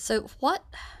 Yeah. So what,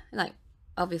 like,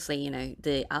 obviously,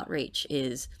 the outreach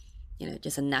is,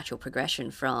 just a natural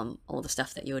progression from all the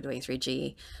stuff that you were doing through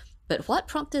GE. But what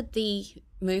prompted the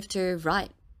move to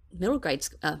write middle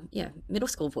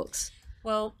school books?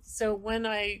 Well, so when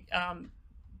I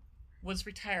was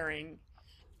retiring,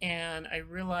 and I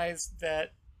realized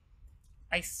that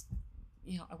I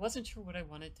wasn't sure what I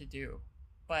wanted to do,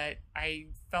 but I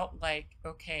felt like,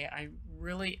 okay, I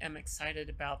really am excited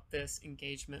about this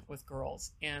engagement with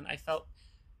girls. And I felt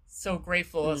so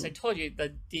grateful. As I told you,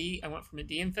 I went from a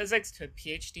D in physics to a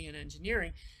PhD in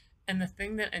engineering. And the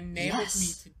thing that enabled me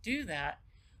to do that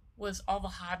was all the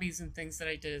hobbies and things that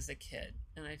I did as a kid.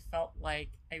 And I felt like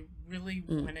I really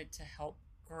wanted to help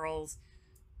girls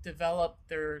develop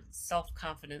their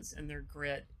self-confidence and their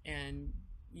grit, and,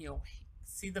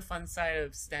 see the fun side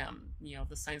of STEM,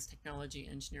 the science, technology,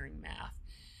 engineering, math.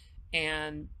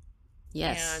 And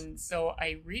so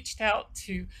I reached out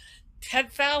to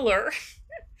Ted Fowler.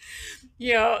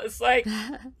 It's like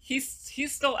he's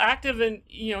still active, and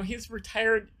he's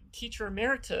retired teacher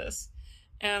emeritus.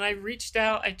 And I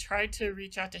tried to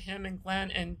reach out to him and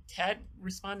Glenn, and Ted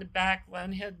responded back.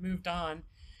 Glenn had moved on,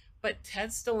 but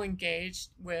Ted's still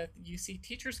engaged with UC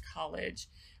Teachers College.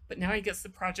 But now he gets the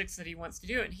projects that he wants to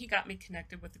do, and he got me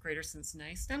connected with the Greater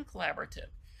Cincinnati STEM Collaborative.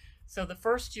 So the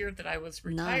first year that I was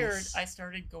retired, I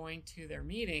started going to their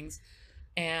meetings,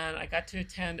 and I got to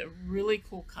attend a really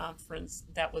cool conference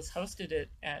that was hosted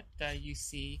at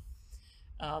UC,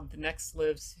 the Next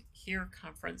Lives Here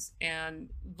conference, and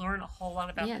learn a whole lot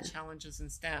about the challenges in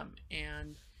STEM.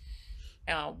 And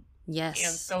and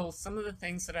so some of the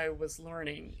things that I was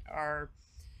learning are,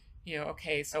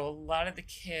 okay, so a lot of the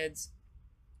kids,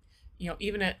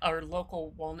 even at our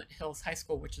local Walnut Hills High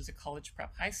School, which is a college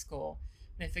prep high school,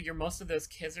 they figure most of those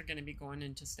kids are going to be going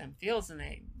into STEM fields. And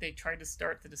they tried to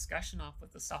start the discussion off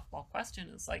with a softball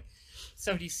question. It's like,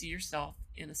 so do you see yourself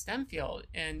in a STEM field?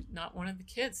 And not one of the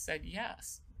kids said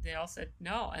yes. They all said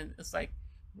no. And it's like,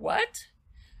 what?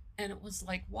 And it was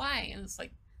like, why? And it's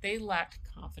like, they lacked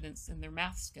confidence in their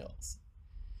math skills.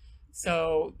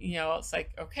 So, it's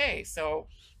like, okay, so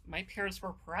my parents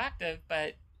were proactive,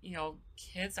 but,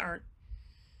 kids aren't,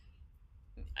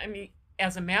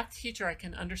 as a math teacher, I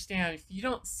can understand if you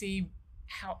don't see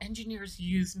how engineers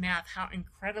use math, how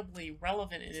incredibly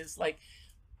relevant it is. Like,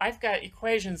 I've got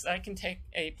equations. I can take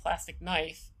a plastic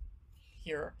knife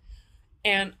here,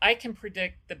 and I can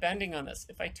predict the bending on this.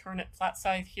 If I turn it flat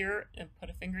side here and put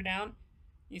a finger down,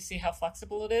 you see how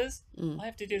flexible it is? All I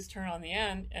have to do is turn on the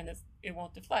end, and it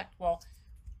won't deflect. Well,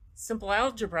 simple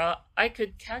algebra, I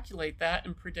could calculate that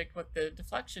and predict what the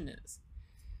deflection is.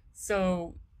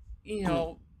 So,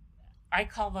 I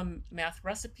call them math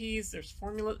recipes. There's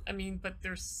formula. But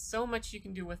there's so much you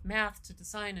can do with math to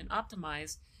design and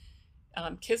optimize.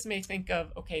 Kids may think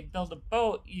of, okay, build a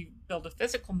boat, you build a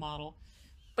physical model,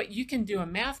 but you can do a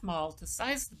math model to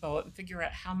size the boat and figure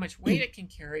out how much weight it can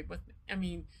carry.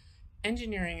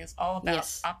 Engineering is all about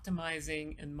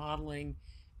optimizing and modeling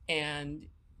and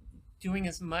doing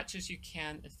as much as you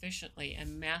can efficiently,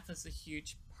 and math is a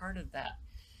huge part of that.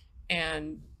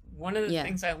 And one of the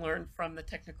things I learned from the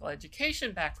technical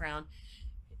education background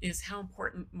is how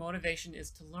important motivation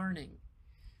is to learning.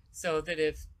 So that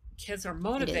if kids are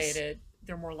motivated,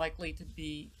 they're more likely to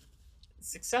be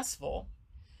successful.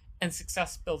 And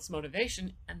success builds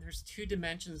motivation. And there's two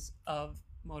dimensions of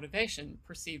motivation: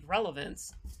 perceived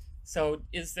relevance. So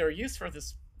is there a use for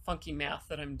this funky math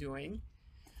that I'm doing?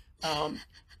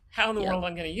 How in the world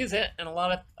I'm going to use it? And a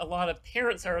lot of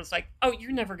parents are like, oh,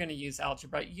 you're never going to use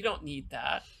algebra. You don't need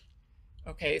that.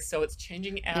 Okay, so it's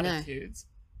changing attitudes.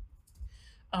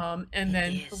 And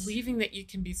then believing that you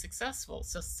can be successful.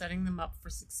 So setting them up for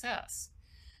success.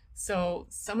 So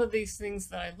some of these things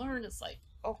that I learned is like,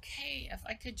 okay, if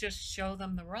I could just show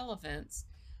them the relevance,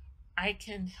 I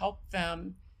can help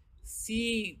them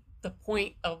see the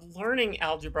point of learning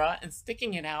algebra and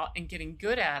sticking it out and getting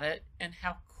good at it, and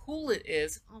how cool it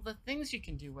is, all the things you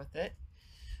can do with it.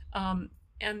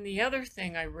 And the other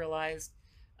thing I realized,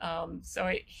 so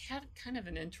I had kind of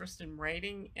an interest in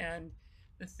writing, and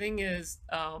the thing is,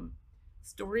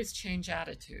 stories change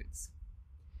attitudes.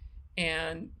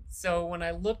 And so when I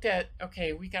looked at,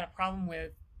 okay, we got a problem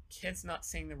with kids not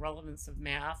seeing the relevance of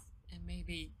math, and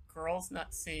maybe girls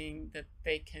not seeing that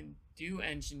they can do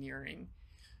engineering.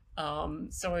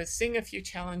 So I was seeing a few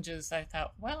challenges. I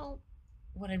thought, well,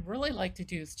 what I'd really like to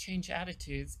do is change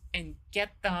attitudes and get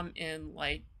them in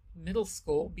like middle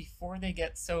school before they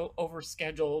get so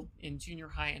overscheduled in junior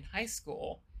high and high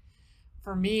school.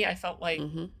 For me, I felt like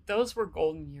those were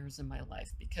golden years in my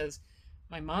life, because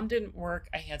my mom didn't work.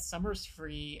 I had summers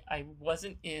free. I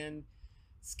wasn't in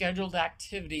scheduled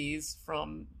activities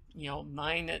from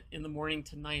 9 in the morning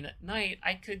to 9 at night.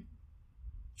 I could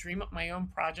dream up my own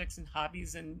projects and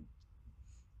hobbies and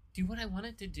do what I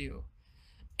wanted to do.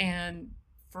 And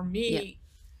for me,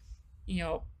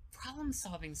 problem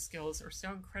solving skills are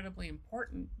so incredibly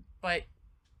important, but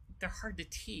they're hard to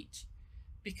teach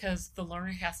because the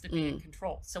learner has to be in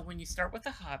control. So when you start with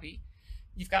a hobby,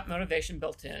 you've got motivation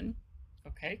built in,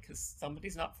 okay, because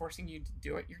somebody's not forcing you to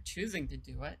do it, you're choosing to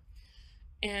do it.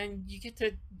 And you get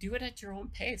to do it at your own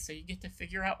pace. So you get to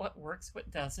figure out what works,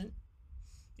 what doesn't.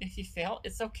 If you fail,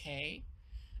 it's okay.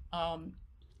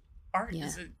 Art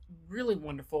is really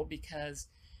wonderful because,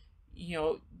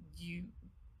 you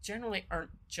generally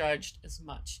aren't judged as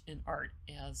much in art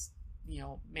as,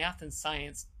 math and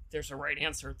science. There's a right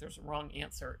answer, there's a wrong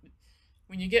answer.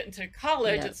 When you get into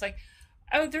college, it's like,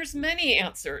 oh, there's many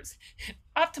answers.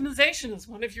 Optimization is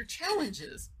one of your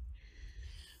challenges.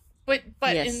 But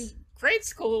in grade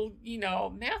school,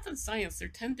 math and science, there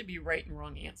tend to be right and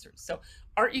wrong answers. So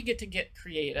art, you get to get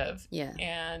creative,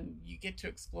 and you get to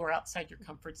explore outside your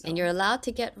comfort zone. And you're allowed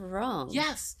to get wrong.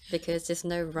 Yes. Because there's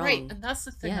no wrong. Right, and that's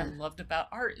the thing I loved about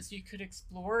art, is you could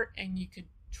explore and you could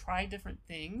try different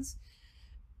things,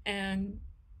 and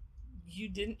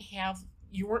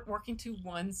you weren't working to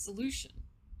one solution.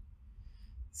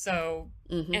 So,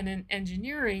 and in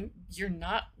engineering, you're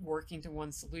not working to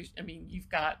one solution. I mean, you've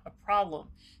got a problem,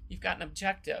 you've got an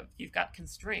objective, you've got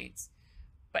constraints,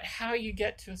 but how you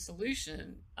get to a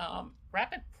solution,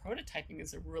 rapid prototyping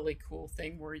is a really cool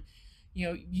thing where,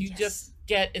 you just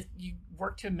you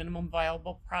work to a minimum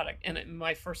viable product. And in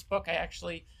my first book,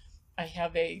 I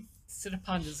have a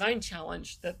sit-upon design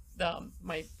challenge that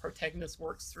my protagonist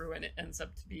works through, and it ends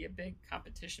up to be a big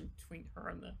competition between her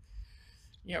and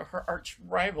her arch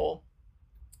rival,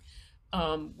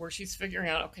 where she's figuring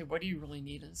out, okay, what do you really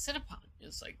need in a sit-upon?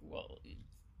 It's like, well,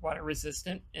 water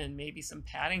resistant and maybe some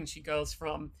padding. She goes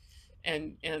from,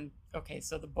 and okay,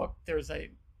 so the book, there's a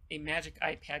magic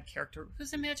iPad character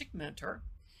who's a magic mentor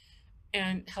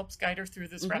and helps guide her through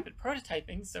this rapid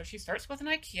prototyping. So she starts with an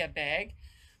IKEA bag,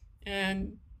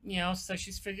 and so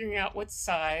she's figuring out what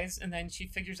size, and then she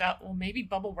figures out, well, maybe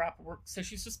bubble wrap will work. So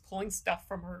she's just pulling stuff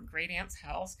from her great aunt's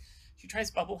house. She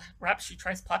tries bubble wrap, she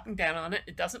tries plopping down on it,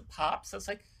 it doesn't pop. So it's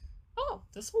like, oh,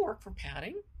 this will work for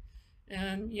padding.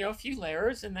 And, a few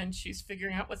layers, and then she's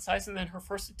figuring out what size, and then her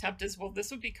first attempt is, well,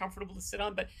 this would be comfortable to sit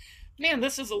on, but man,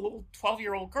 this is a little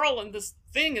 12-year-old girl, and this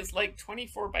thing is like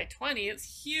 24 by 20.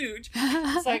 It's huge.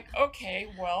 It's like, okay,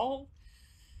 well,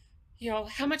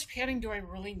 how much padding do I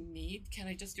really need? Can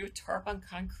I just do a tarp on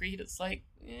concrete? It's like,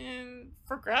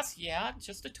 for grass,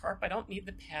 just a tarp. I don't need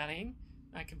the padding.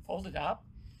 I can fold it up.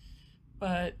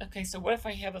 But, okay, so what if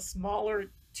I have a smaller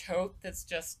tote that's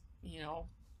just,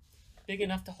 big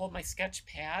enough to hold my sketch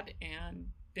pad and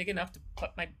big enough to put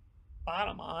my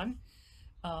bottom on?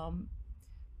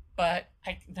 But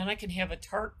then I can have a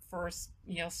tarp for,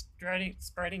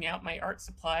 spreading out my art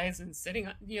supplies and sitting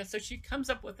on, so she comes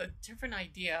up with a different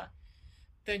idea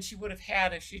than she would have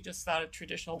had if she just thought of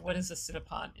traditional, what is a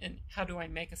sit-upon, and how do I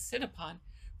make a sit-upon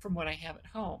from what I have at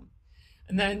home?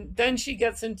 And then she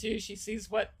gets into, she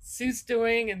sees what Sue's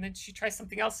doing, and then she tries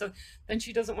something else. So then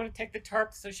she doesn't want to take the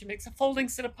tarp, so she makes a folding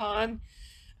sit-upon,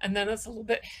 and then it's a little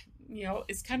bit,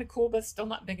 it's kind of cool, but still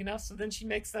not big enough. So then she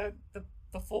makes the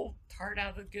the full tart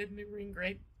out of the good marine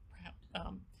grade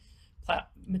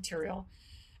material.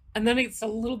 And then it's a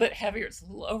little bit heavier. It's a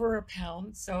little over a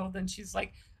pound. So then she's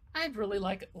like, I'd really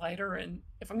like it lighter. And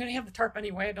if I'm going to have the tarp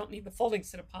anyway, I don't need the folding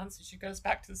sit-upon. So she goes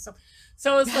back to the stuff.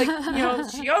 So it's like,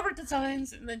 she over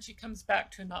designs and then she comes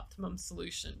back to an optimum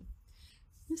solution.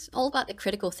 It's all about the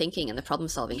critical thinking and the problem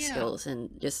solving skills, and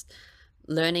just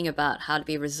learning about how to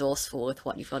be resourceful with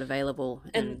what you've got available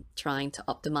and trying to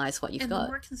optimize what you've got. And the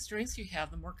more constraints you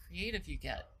have, the more creative you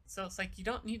get. So it's like, you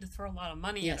don't need to throw a lot of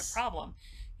money at a problem.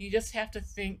 You just have to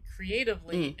think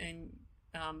creatively and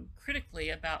critically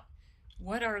about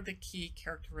what are the key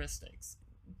characteristics.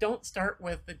 Don't start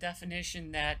with the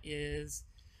definition that is,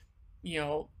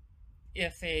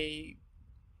 if a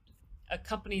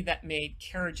company that made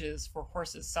carriages for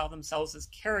horses saw themselves as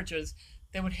carriages,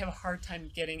 they would have a hard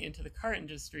time getting into the car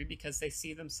industry because they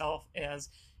see themselves as,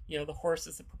 the horse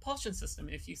is the propulsion system.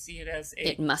 If you see it as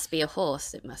it must be a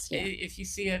horse. It must. Yeah. If you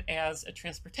see it as a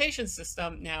transportation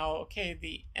system, now, okay,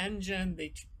 the engine,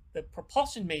 the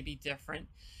propulsion may be different.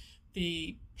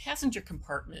 The passenger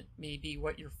compartment may be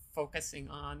what you're focusing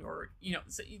on, or,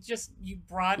 so you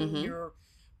broaden your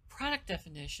product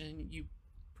definition. You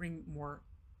bring more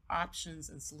options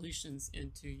and solutions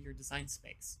into your design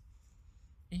space.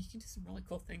 And you can do some really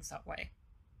cool things that way.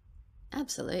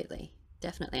 Absolutely.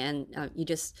 Definitely. And you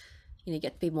just,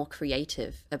 get to be more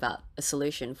creative about a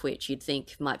solution which you'd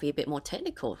think might be a bit more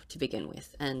technical to begin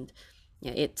with. And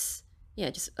it's,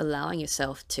 just allowing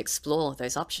yourself to explore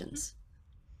those options.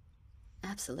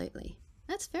 Absolutely.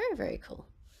 That's very, very cool.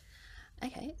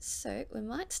 Okay, so we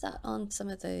might start on some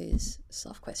of those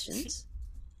soft questions.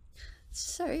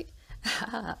 So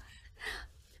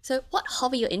what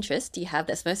hobby or interest do you have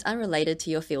that's most unrelated to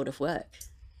your field of work?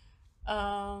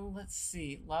 Let's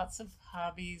see. Lots of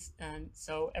hobbies, and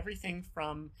so everything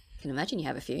from... I can imagine you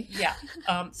have a few. Yeah.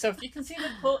 So if you can see the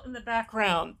quilt in the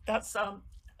background, that's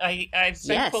I've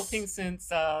been quilting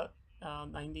since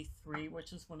 93,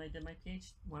 which is when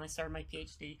I started my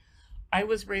PhD. I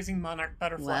was raising monarch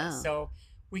butterflies. Wow. So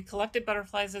we collected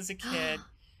butterflies as a kid.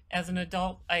 As an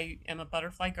adult, I am a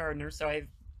butterfly gardener, so I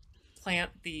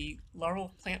plant the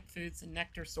larval plant foods and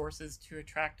nectar sources to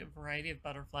attract a variety of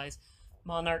butterflies.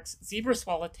 Monarchs, zebra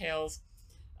swallowtails,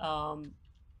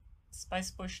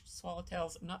 spicebush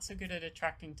swallowtails. I'm not so good at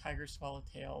attracting tiger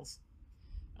swallowtails.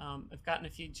 I've gotten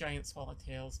a few giant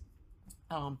swallowtails.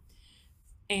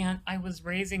 And I was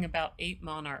raising about 8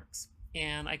 monarchs,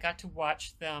 and I got to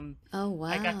watch them. Oh, wow.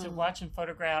 I got to watch and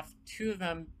photograph 2 of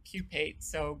them pupate,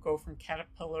 so go from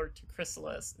caterpillar to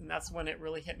chrysalis. And that's when it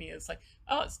really hit me. It's like,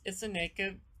 oh, it's a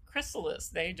naked chrysalis.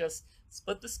 They just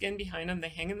split the skin behind them. They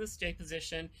hang in this J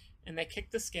position, and they kick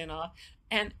the skin off.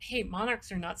 And hey,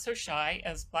 monarchs are not so shy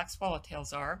as black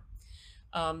swallowtails are.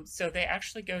 So they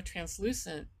actually go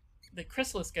translucent. The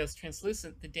chrysalis goes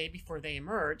translucent the day before they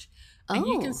emerge. And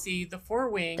you can see the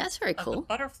forewing that's very cool. of the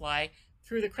butterfly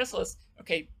through the chrysalis.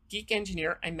 Okay, geek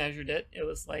engineer, I measured it. It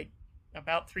was like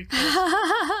about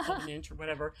 3/4 of an inch or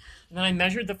whatever. And then I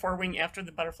measured the forewing after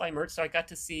the butterfly emerged. So I got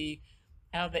to see,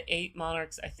 out of the 8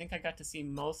 monarchs, I think I got to see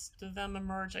most of them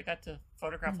emerge. I got to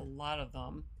photograph a lot of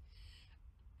them.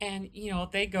 And,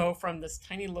 they go from this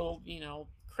tiny little,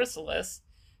 chrysalis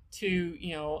to,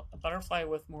 a butterfly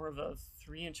with more of a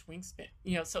 3-inch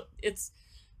wingspan. So it's,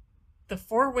 the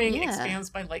forewing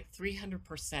expands by like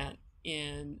 300%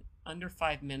 in under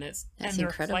 5 minutes. That's and they're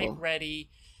incredible. flight ready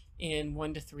in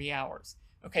 1 to 3 hours.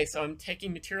 Okay, so I'm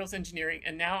taking materials engineering,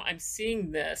 and now I'm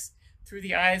seeing this through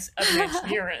the eyes of an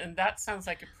engineer, and that sounds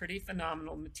like a pretty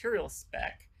phenomenal material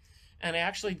spec. And I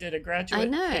actually did a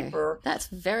graduate paper. That's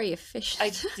very efficient. I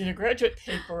did a graduate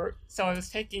paper, so I was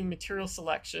taking material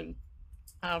selection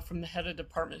from the head of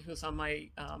department who's on my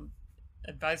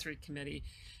advisory committee,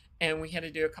 and we had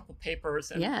to do a couple papers,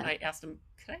 and I asked him,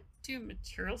 could I do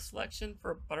material selection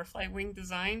for a butterfly wing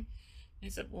design? And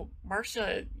he said, well,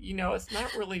 Marcia, it's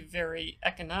not really very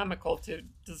economical to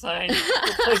design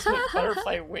replacement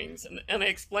butterfly wings. And I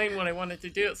explained what I wanted to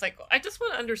do. It's like, I just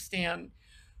want to understand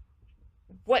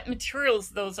what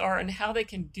materials those are and how they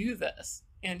can do this.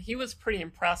 And he was pretty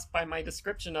impressed by my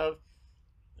description of,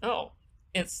 the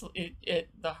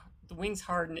wings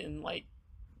harden in like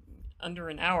under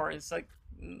an hour. It's like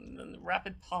the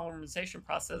rapid polymerization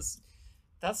process,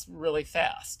 that's really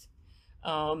fast.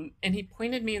 And he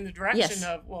pointed me in the direction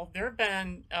of, well, there have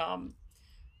been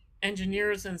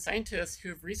engineers and scientists who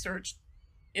have researched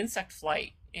insect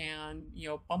flight, and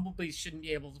bumblebees shouldn't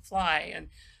be able to fly. And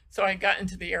so I got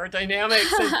into the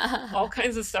aerodynamics and all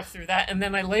kinds of stuff through that. And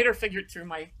then I later figured through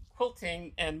my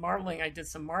quilting and marbling, I did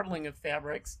some marbling of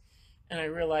fabrics, and I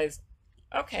realized,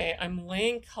 okay, I'm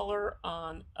laying color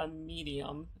on a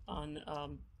medium, on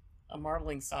a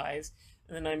marbling size,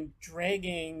 and then I'm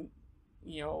dragging,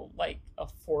 like a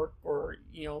fork or,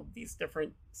 these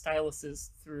different styluses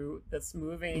through that's Mm-hmm.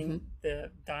 moving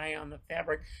the dye on the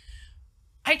fabric.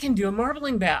 I can do a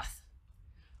marbling bath.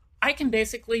 I can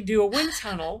basically do a wind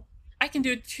tunnel. I can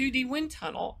do a 2D wind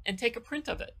tunnel and take a print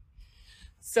of it.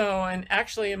 So, and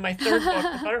actually, in my third book,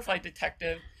 The Butterfly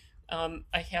Detective,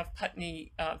 I have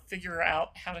Putney figure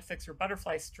out how to fix her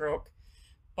butterfly stroke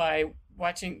by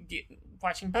watching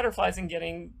butterflies and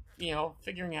getting,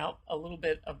 figuring out a little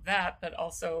bit of that, but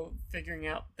also figuring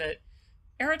out that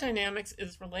aerodynamics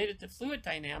is related to fluid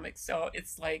dynamics. So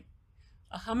it's like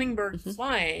a hummingbird Mm-hmm.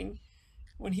 flying.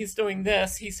 When he's doing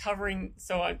this, he's hovering.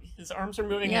 So his arms are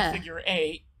moving Yeah. in figure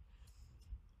 8.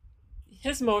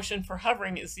 His motion for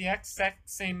hovering is the exact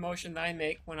same motion that I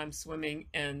make when I'm swimming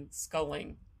and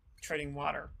sculling, treading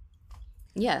water.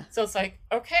 Yeah. So it's like,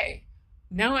 okay,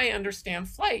 now I understand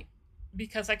flight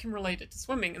because I can relate it to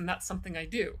swimming, and that's something I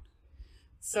do.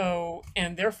 So,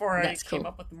 and therefore That's I came cool.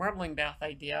 up with the marbling bath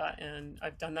idea, and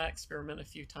I've done that experiment a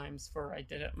few times I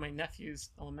did it at my nephew's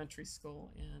elementary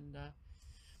school, and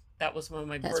that was one of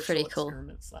my That's virtual pretty cool.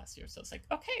 experiments last year. So it's like,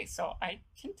 okay, so I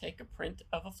can take a print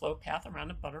of a flow path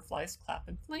around a butterfly's clap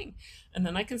and fling. And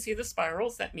then I can see the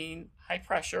spirals that mean high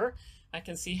pressure. I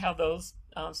can see how those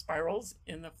spirals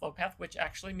in the flow path, which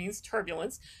actually means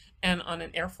turbulence. And on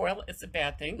an airfoil, it's a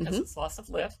bad thing because Mm-hmm. it's loss of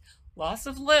lift. Loss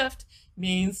of lift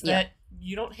means Yeah. that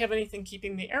you don't have anything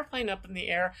keeping the airplane up in the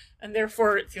air, and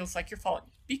therefore it feels like you're falling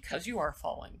because you are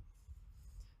falling.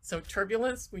 So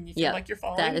turbulence, when you feel Yeah. like you're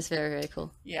falling. That is very, very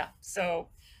cool. Yeah. So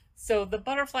the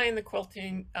butterfly and the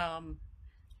quilting,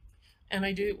 and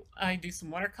I do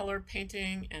some watercolor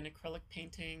painting and acrylic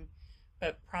painting,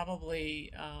 but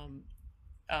probably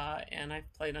and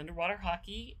I've played underwater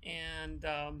hockey and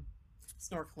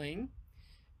snorkeling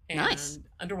and Nice.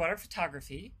 underwater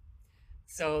photography.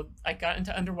 So I got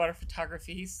into underwater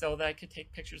photography so that I could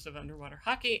take pictures of underwater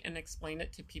hockey and explain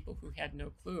it to people who had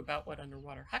no clue about what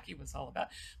underwater hockey was all about.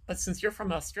 But since you're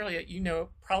from Australia, you know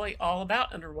probably all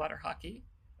about underwater hockey.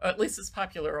 Or at least it's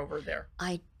popular over there.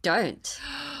 I don't.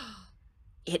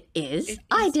 It is? It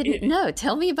I is- didn't it- know.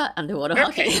 Tell me about underwater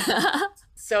Okay. hockey.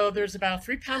 So there's about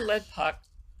a 3-pound lead puck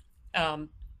that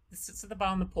sits at the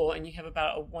bottom of the pool, and you have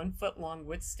about a 1-foot long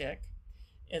wood stick.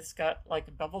 It's got like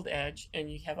a beveled edge, and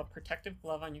you have a protective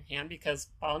glove on your hand because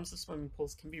bottoms of swimming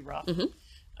pools can be rough. Mhm.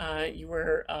 You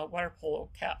wear water polo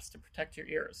caps to protect your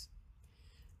ears.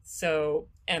 So,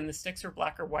 and the sticks are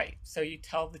black or white. So you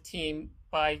tell the team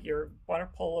by your water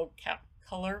polo cap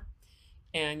color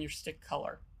and your stick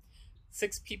color.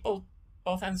 6 people,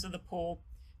 both ends of the pool,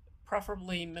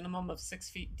 preferably minimum of 6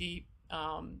 feet deep.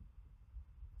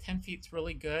 10 feet's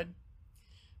really good.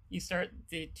 You start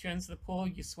the 2 ends of the pool,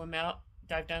 you swim out,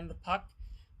 dive down the puck,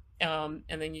 and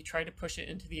then you try to push it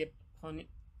into the opponent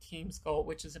team's goal,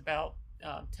 which is about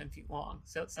 10 feet long.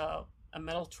 So it's a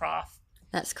metal trough.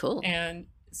 That's cool. And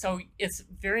so it's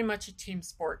very much a team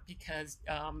sport because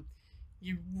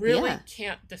you really Yeah.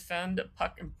 can't defend a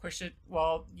puck and push it.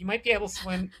 Well, you might be able to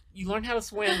swim. You learn how to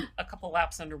swim a couple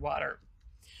laps underwater,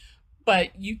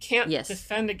 but you can't Yes.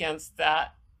 defend against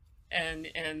that and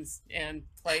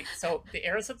play. So the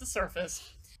air is at the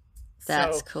surface.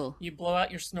 That's So cool. you blow out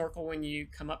your snorkel when you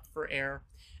come up for air,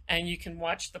 and you can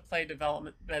watch the play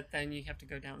development, but then you have to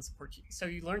go down and support you. So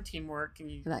you learn teamwork,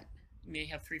 and you Right. may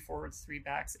have 3 forwards, 3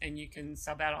 backs, and you can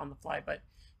sub out on the fly, but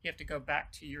you have to go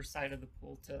back to your side of the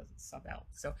pool to sub out.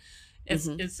 So it's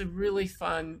Mhm. it's a really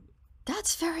fun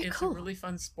That's very it's cool. a really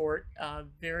fun sport,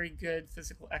 very good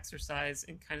physical exercise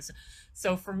and kind of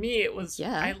so for me it was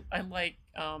Yeah. I like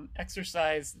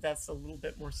exercise that's a little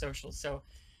bit more social. So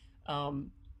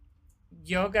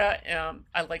yoga,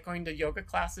 I like going to yoga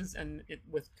classes, and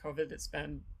with COVID it's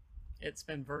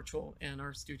been virtual, and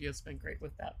our studio's been great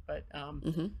with that. But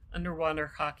hmm underwater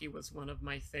hockey was one of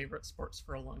my favorite sports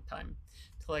for a long time,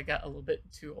 till I got a little bit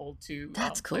too old to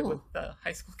That's play cool. with the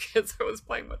high school kids I was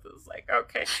playing with. It was like,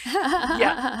 okay,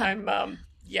 yeah, I'm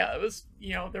yeah, it was,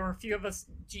 there were a few of us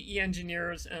GE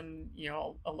engineers and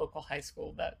a local high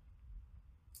school that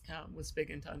was big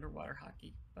into underwater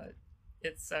hockey. But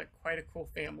it's quite a cool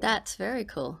family. That's very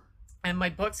cool. And my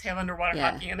books have underwater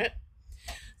Yeah. hockey in it.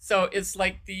 So it's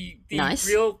like the Nice.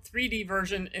 real 3D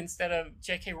version. Instead of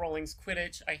J.K. Rowling's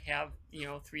Quidditch, I have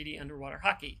 3D underwater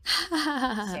hockey.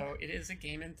 So it is a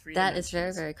game in 3 That is very,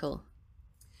 dimensions. very cool.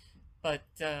 But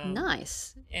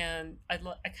Nice. and I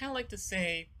kind of like to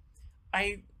say,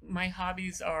 my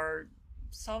hobbies are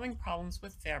solving problems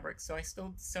with fabric. So I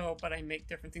still sew, but I make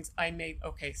different things. I made,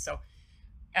 okay, so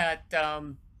at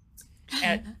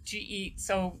GE,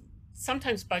 so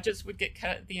sometimes budgets would get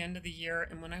cut at the end of the year.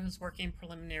 And when I was working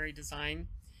preliminary design,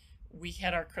 we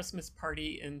had our Christmas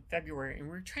party in February, and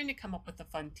we were trying to come up with a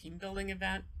fun team building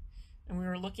event. And we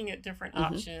were looking at different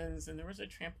options, and there was a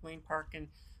trampoline park. And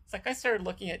it's like I started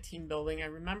looking at team building. I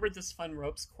remembered this fun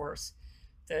ropes course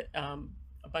that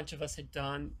a bunch of us had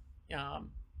done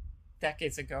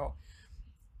decades ago.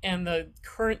 And the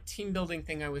current team building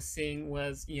thing I was seeing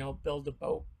was, build a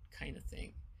boat kind of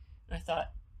thing. And I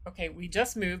thought, okay, we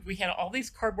just moved. We had all these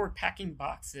cardboard packing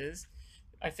boxes.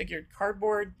 I figured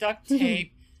cardboard, duct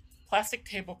tape, plastic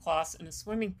tablecloths, and a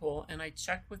swimming pool. And I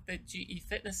checked with the GE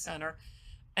Fitness Center,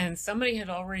 and somebody had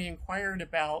already inquired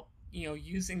about,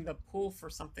 using the pool for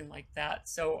something like that.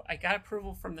 So I got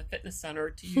approval from the fitness center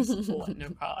to use the pool at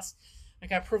no cost. I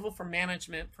got approval from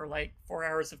management for like 4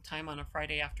 hours of time on a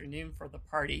Friday afternoon for the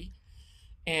party.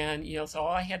 And, so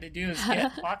all I had to do is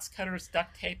get box cutters,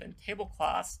 duct tape, and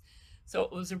tablecloths. So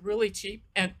it was a really cheap,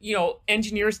 and,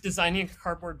 engineers designing a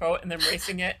cardboard boat and then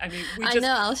racing it. I mean, we had a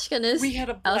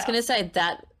blast. I was going to say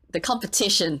that the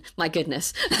competition, my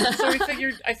goodness. So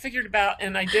I figured about,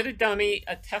 and I did a dummy,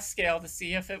 a test scale to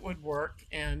see if it would work.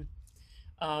 And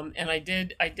I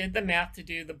did the math to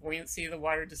do the buoyancy, the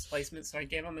water displacement. So I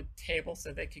gave them a table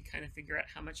so they could kind of figure out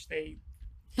how much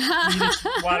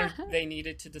water they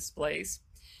needed to displace.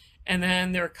 And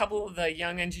then there were a couple of the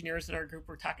young engineers in our group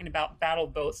were talking about battle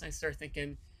boats. And I started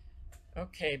thinking,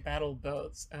 okay, battle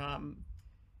boats.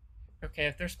 Okay,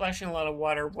 if they're splashing a lot of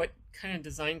water, what kind of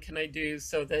design can I do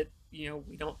so that,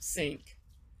 we don't sink?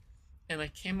 And I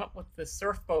came up with the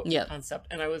surf boat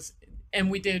concept.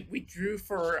 And we drew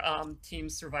for Team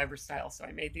Survivor style. So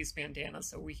I made these bandanas.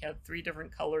 So we had 3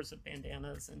 different colors of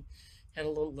bandanas and had a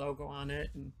little logo on it.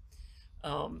 And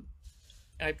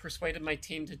I persuaded my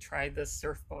team to try this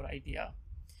surf boat idea.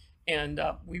 And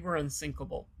we were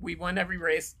unsinkable. We won every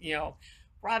race.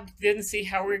 Rob didn't see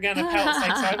how we were going to paddle.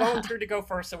 So I volunteered to go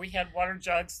first. So we had water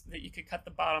jugs that you could cut the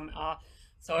bottom off.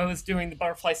 So I was doing the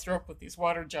butterfly stroke with these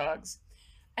water jugs.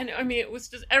 And I mean, it was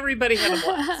just, everybody had a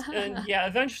blast. And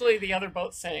eventually the other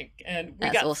boat sank. And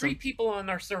we got awesome. 3 people on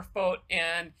our surf boat.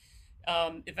 And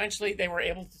eventually they were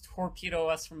able to torpedo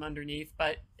us from underneath.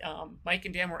 But Mike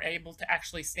and Dan were able to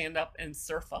actually stand up and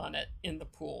surf on it in the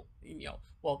pool.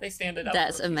 They stand it up.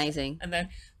 That's amazing. And then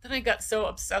I got so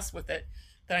obsessed with it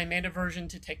that I made a version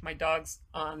to take my dogs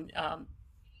on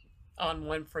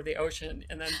one for the ocean.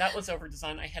 And then that was over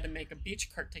design. I had to make a beach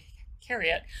cart to carry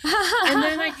it. And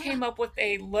then I came up with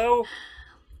a low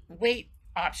weight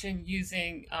option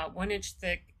using 1-inch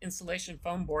thick insulation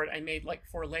foam board. I made like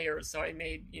 4 layers. So I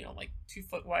made, like 2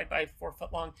 foot wide by 4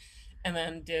 foot long, and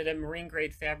then did a marine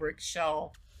grade fabric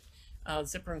shell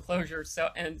zipper enclosure.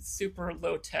 And super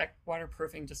low tech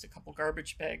waterproofing, just a couple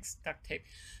garbage bags, duct tape.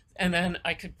 And then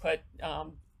I could put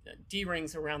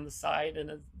D-rings around the side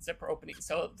and a zipper opening.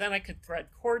 So then I could thread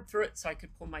cord through it so I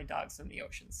could pull my dogs in the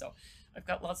ocean. So I've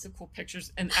got lots of cool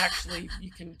pictures. And actually, you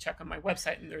can check on my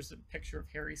website, and there's a picture of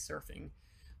Harry surfing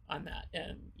on that.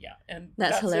 And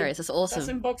that's hilarious. That's awesome. That's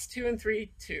in books 2 and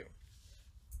 3 too.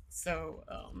 So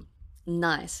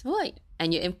nice. Right.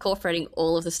 And you're incorporating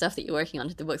all of the stuff that you're working on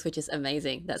into the books, which is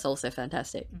amazing. That's also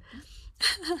fantastic.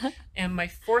 Mm-hmm. And my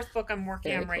 4th book I'm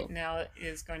working on right now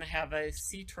is going to have a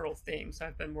sea turtle theme. So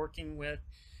I've been working with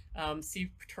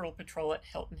Sea Turtle Patrol at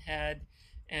Hilton Head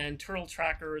and turtle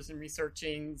trackers and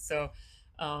researching. So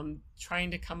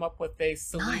trying to come up with a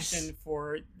solution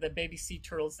for the baby sea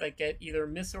turtles that get either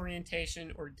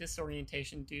misorientation or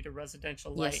disorientation due to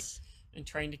residential light. And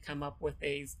trying to come up with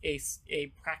a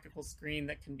practical screen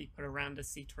that can be put around a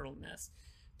sea turtle nest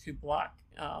to block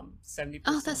 70%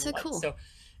 Oh, that's so of the light. cool. So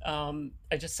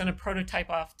I just sent a prototype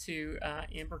off to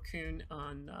Amber Kuhn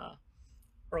on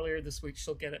earlier this week.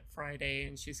 She'll get it Friday,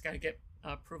 and she's got to get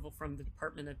approval from the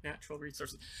Department of Natural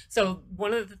Resources. So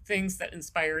one of the things that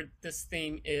inspired this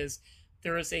theme is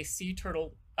there is a sea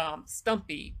turtle,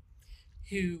 Stumpy,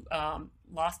 who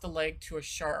lost a leg to a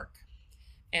shark.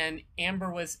 And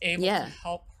Amber was able to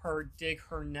help her dig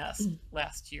her nest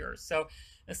last year. So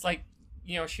it's like,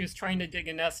 she was trying to dig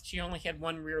a nest. She only had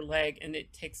 1 rear leg, and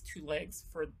it takes 2 legs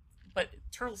but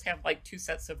turtles have like 2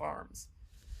 sets of arms,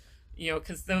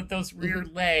 because those rear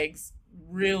legs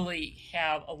really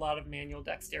have a lot of manual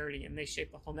dexterity, and they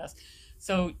shape the whole nest.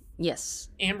 So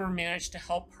Amber managed to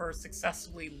help her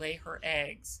successfully lay her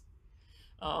eggs.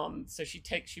 So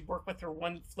she'd work with her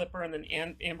 1 flipper, and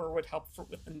then Amber would help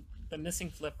with the missing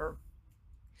flipper.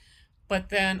 But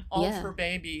then all of her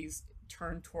babies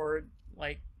turned toward,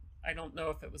 like, I don't know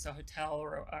if it was a hotel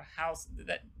or a house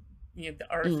that,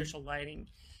 the artificial lighting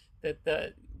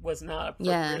that was not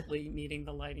appropriately meeting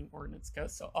the lighting ordinance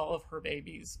code. So all of her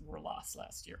babies were lost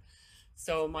last year.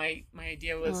 So my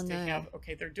idea was Oh to no. have,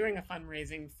 okay, they're doing a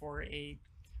fundraising for a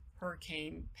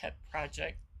hurricane pet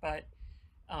project, but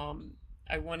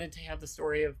I wanted to have the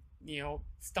story of,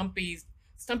 Stumpy's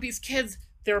kids,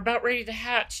 they're about ready to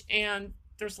hatch and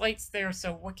there's lights there.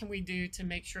 So what can we do to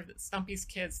make sure that Stumpy's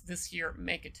kids this year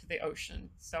make it to the ocean?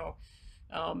 So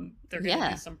they're going to do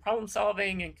Yeah. some problem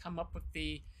solving and come up with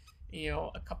a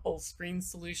couple screen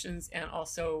solutions, and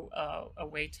also a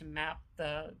way to map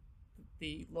the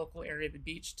local area of the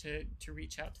beach to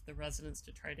reach out to the residents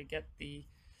to try to get the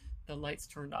lights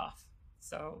turned off.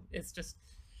 So it's just,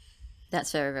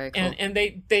 That's very, very cool. and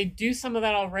they do some of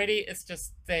that already. It's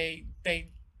just they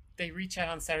reach out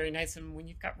on Saturday nights, and when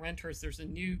you've got renters, there's a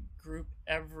new group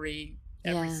every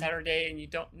Yeah. Saturday, and you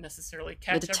don't necessarily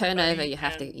catch With the turnover, everybody, you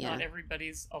have to, and yeah. not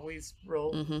everybody's always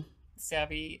real Mm-hmm.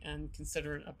 savvy and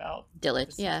considerate about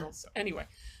Dillard, the yeah. central. So anyway,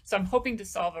 so I'm hoping to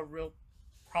solve a real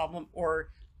problem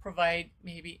or provide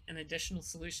maybe an additional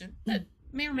solution that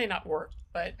may or may not work,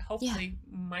 but hopefully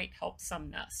might help some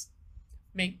nests.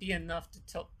 May be enough to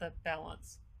tilt the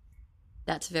balance.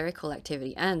 That's a very cool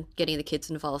activity, and getting the kids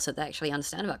involved so they actually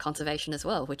understand about conservation as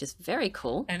well, which is very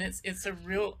cool. And it's a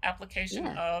real application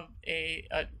of a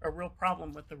real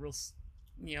problem with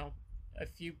a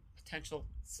few potential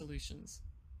solutions.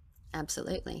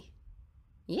 Absolutely.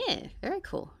 Yeah, very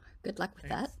cool. Good luck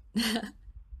with Thanks. that.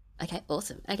 Okay,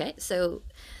 awesome. Okay, so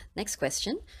next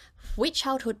question. Which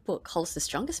childhood book holds the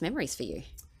strongest memories for you?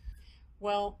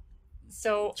 Well,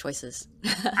 so Choices.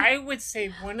 I would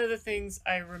say one of the things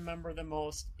I remember the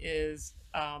most is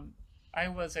I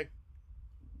was a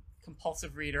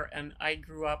compulsive reader, and I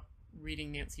grew up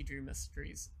reading Nancy Drew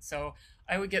mysteries. So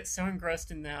I would get so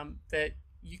engrossed in them that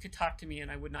you could talk to me and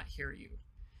I would not hear you.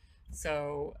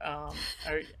 So I'm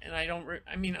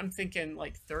thinking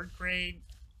like third grade,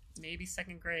 maybe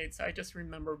second grade. So I just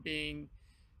remember being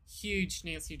huge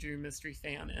Nancy Drew mystery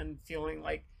fan and feeling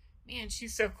like, man,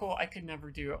 she's so cool. I could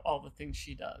never do all the things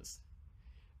she does.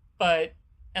 But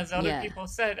as other people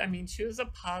said, I mean, she was a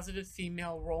positive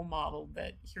female role model,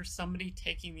 that here's somebody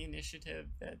taking the initiative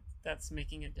that's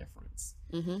making a difference.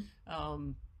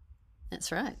 Mm-hmm.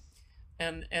 That's right.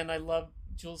 And I love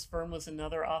Jules Verne was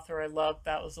another author I loved.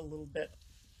 That was a little bit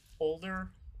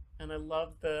older, and I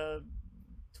love the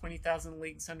 20,000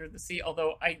 Leagues Under the Sea.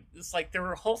 Although it's like there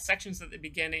were whole sections at the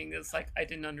beginning. It's like I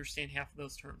didn't understand half of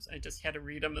those terms. I just had to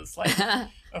read them. It's like,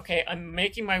 okay, I'm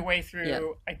making my way through. Yeah.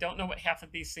 I don't know what half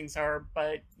of these things are,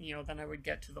 but then I would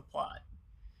get to the plot.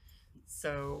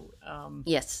 So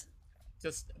yes.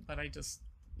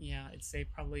 I'd say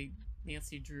probably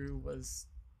Nancy Drew was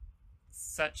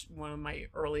such one of my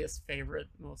earliest favorite,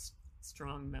 most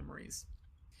strong memories.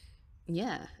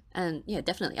 Yeah, and yeah,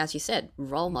 definitely, as you said,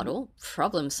 role model,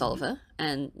 problem solver,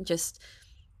 and just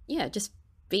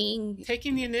being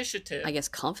taking the initiative. I guess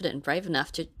confident and brave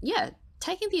enough to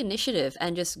taking the initiative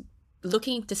and just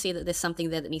looking to see that there's something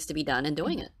there that needs to be done and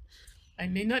doing it. I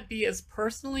may not be as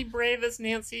personally brave as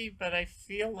Nancy, but I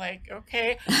feel like,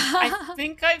 okay, I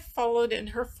think I followed in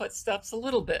her footsteps a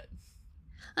little bit.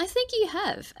 I think you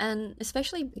have, and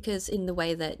especially because in the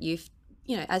way that you've,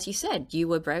 as you said, you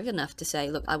were brave enough to say,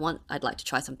 look, I'd like to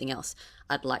try something else.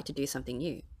 I'd like to do something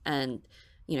new. And,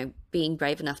 being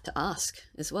brave enough to ask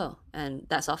as well. And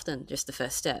that's often just the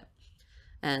first step.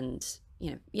 And,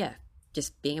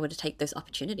 just being able to take those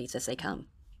opportunities as they come.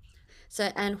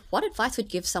 So, and what advice would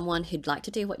you give someone who'd like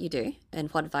to do what you do,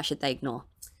 and what advice should they ignore?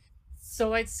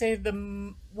 So I'd say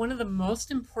one of the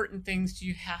most important things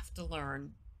you have to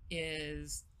learn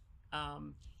is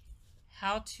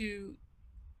how to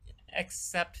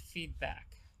accept feedback,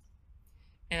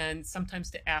 and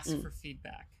sometimes to ask for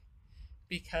feedback,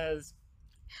 because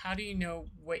how do you know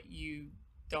what you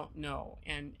don't know,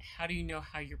 and how do you know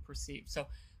how you're perceived? So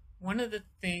one of the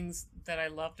things that I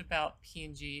loved about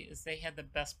P&G is they had the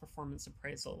best performance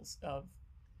appraisals of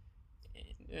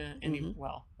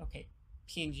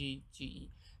P&G, GE.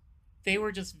 They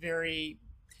were just very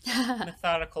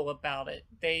methodical about it.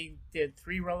 They did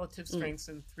 3 relative strengths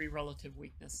and 3 relative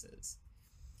weaknesses.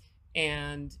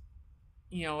 And,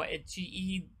 at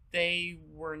GE, they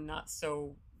were not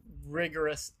so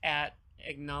rigorous at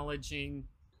acknowledging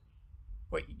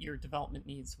what your development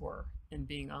needs were and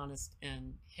being honest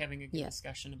and having a good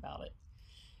discussion about it.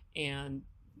 And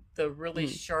the really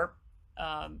sharp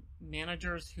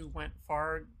managers who went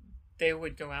far, they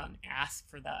would go out and ask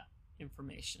for that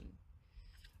information.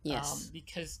 Yes.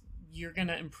 Because you're going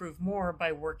to improve more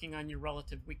by working on your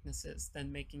relative weaknesses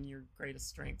than making your greatest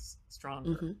strengths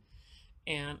stronger.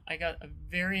 And I got a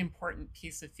very important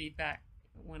piece of feedback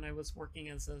when I was working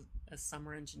as a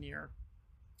summer engineer.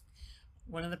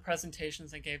 One of the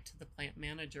presentations I gave to the plant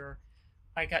manager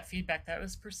I got feedback that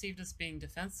was perceived as being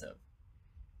defensive.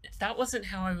 That wasn't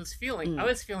how I was feeling. I Mm.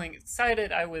 was feeling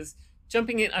excited. I was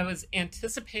jumping in. I was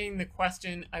anticipating the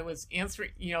question. I was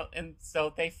answering, and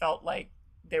so they felt like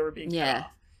they were being cut Yeah.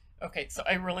 off. Okay, so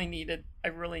I really needed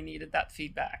that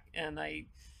feedback, and I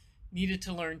needed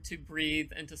to learn to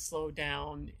breathe and to slow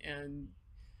down and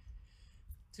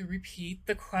to repeat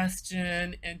the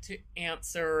question and to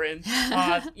answer and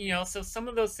pause. So some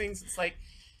of those things, it's like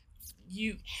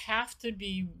you have to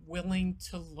be willing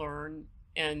to learn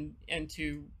and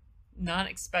to not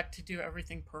expect to do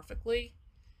everything perfectly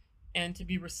and to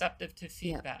be receptive to Yeah.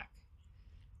 feedback.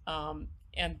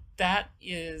 And that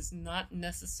is not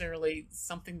necessarily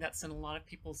something that's in a lot of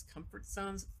people's comfort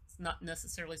zones. It's not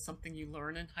necessarily something you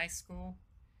learn in high school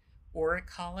or at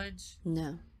college.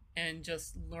 No. And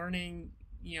just learning,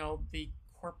 the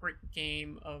corporate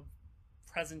game of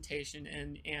presentation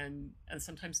and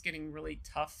sometimes getting really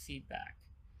tough feedback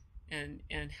and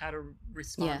how to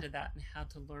respond Yeah. to that and how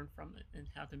to learn from it and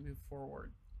how to move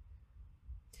forward.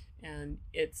 And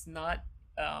it's not,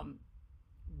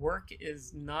 work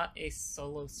is not a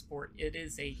solo sport, it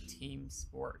is a team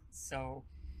sport. So,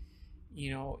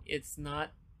 it's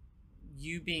not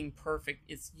you being perfect,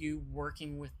 it's you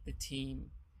working with the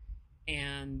team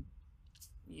and,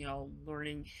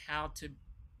 learning how to,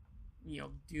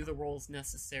 do the roles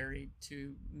necessary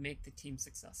to make the team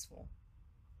successful.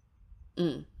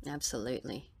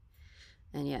 Absolutely.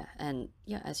 And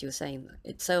yeah, as you were saying,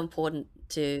 it's so important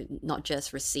to not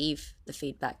just receive the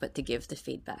feedback, but to give the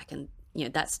feedback. And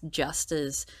that's just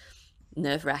as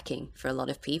nerve-wracking for a lot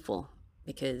of people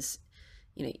because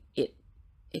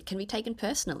it can be taken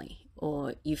personally,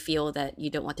 or you feel that you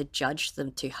don't want to judge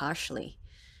them too harshly.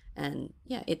 And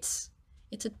yeah, it's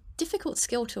a difficult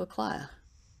skill to acquire.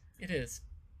 It is.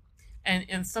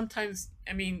 And sometimes,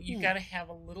 I mean, you Yeah. got to have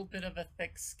a little bit of a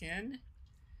thick skin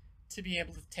to be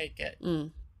able to take it.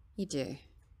 You do.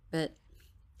 But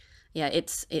yeah,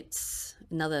 it's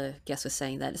another guest was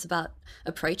saying that it's about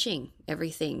approaching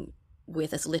everything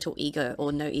with as little ego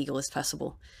or no ego as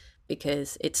possible,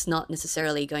 because it's not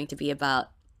necessarily going to be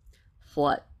about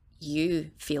what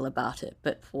you feel about it,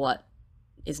 but what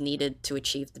is needed to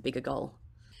achieve the bigger goal.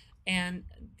 And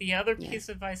the other Yeah. piece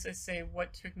of advice I say,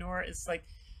 what to ignore, is like,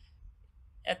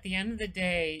 at the end of the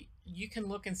day, you can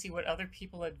look and see what other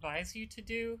people advise you to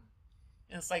do.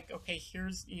 And it's like, okay,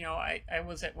 here's, I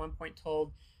was at one point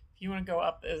told, if you want to go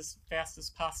up as fast as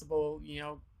possible,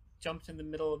 jump in the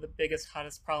middle of the biggest,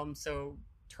 hottest problem, so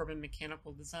turbine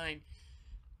mechanical design.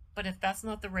 But if that's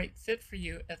not the right fit for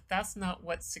you, if that's not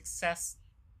what success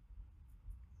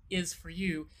is for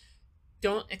you,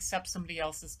 don't accept somebody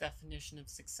else's definition of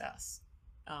success,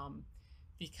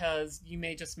 because you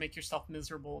may just make yourself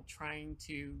miserable trying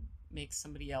to make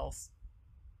somebody else,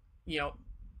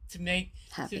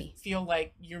 Happy. to feel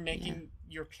like you're making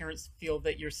your parents feel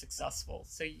that you're successful.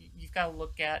 So you've got to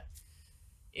look at,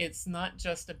 it's not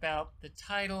just about the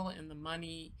title and the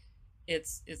money.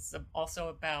 It's also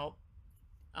about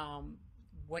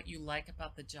what you like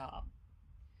about the job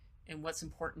and what's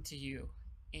important to you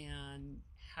and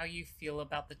how you feel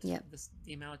about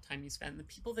the amount of time you spend, the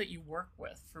people that you work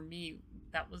with. For me,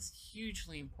 that was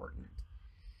hugely important.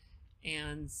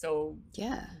 And so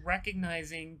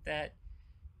recognizing that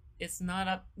it's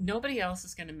not nobody else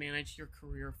is going to manage your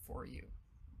career for you.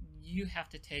 You have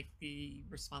to take the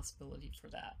responsibility for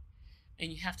that.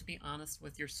 And you have to be honest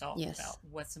with yourself about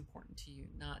what's important to you,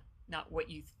 not what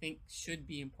you think should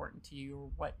be important to you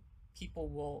or what people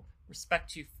will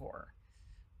respect you for.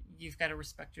 You've got to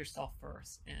respect yourself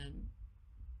first, and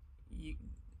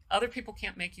other people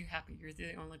can't make you happy. You're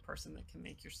the only person that can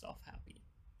make yourself happy.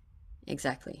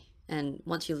 Exactly. And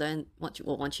once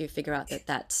you figure out that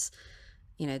that's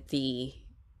the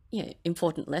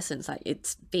important lessons, like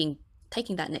it's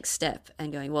taking that next step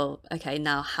and going, well, okay,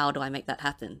 now how do I make that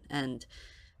happen? And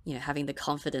having the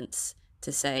confidence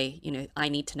to say, I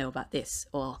need to know about this,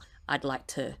 or I'd like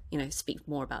to speak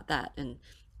more about that, and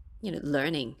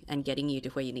learning and getting you to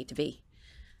where you need to be.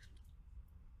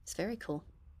 It's very cool.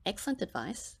 Excellent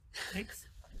advice. Thanks.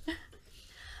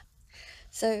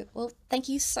 So, well, thank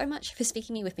you so much for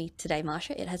speaking with me today,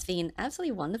 Marsha. It has been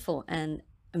absolutely wonderful and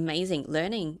amazing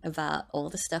learning about all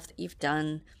the stuff that you've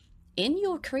done in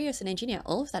your career as an engineer.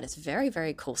 All of that is very,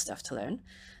 very cool stuff to learn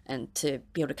and to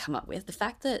be able to come up with. The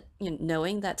fact that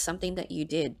knowing that something that you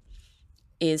did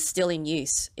is still in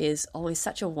use is always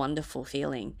such a wonderful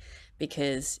feeling,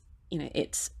 because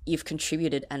you've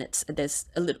contributed, and there's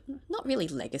a little, not really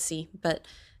legacy, but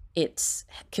it's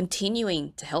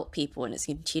continuing to help people, and it's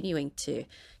continuing to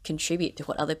contribute to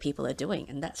what other people are doing,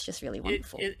 and that's just really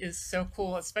wonderful. It is so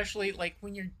cool, especially like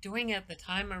when you're doing it at the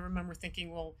time. I remember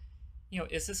thinking, well,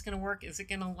 is this going to work? Is it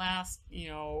going to last?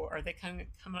 Are they kind of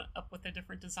coming up with a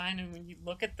different design? And when you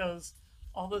look at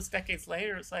all those decades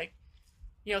later, it's like,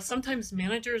 sometimes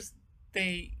managers,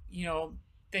 they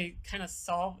kind of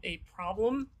solve a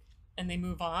problem and they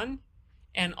move on.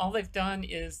 And all they've done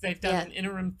is they've done an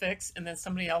interim fix, and then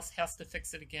somebody else has to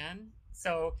fix it again.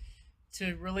 So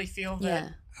to really feel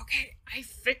that, okay, I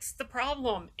fixed the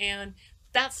problem and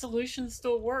that solution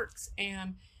still works,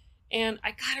 and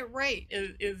I got it right,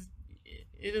 it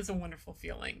is a wonderful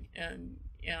feeling. And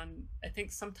I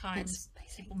think sometimes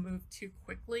people move too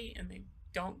quickly and they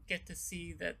don't get to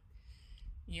see that,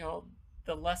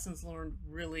 the lessons learned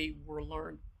really were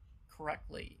learned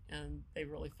correctly, and they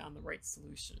really found the right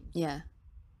solution. Yeah,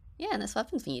 and that's what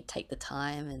happens when you take the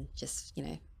time and just,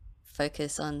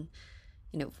 focus on,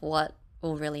 what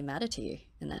will really matter to you.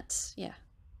 And it's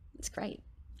great.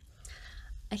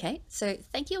 Okay, so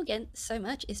thank you again so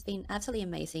much. It's been absolutely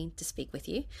amazing to speak with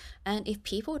you. And if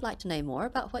people would like to know more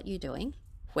about what you're doing,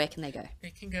 where can they go?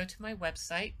 They can go to my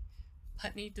website,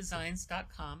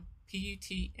 putneydesigns.com,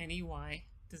 Putney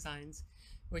Designs,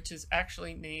 which is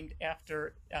actually named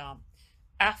after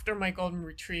my golden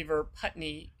retriever,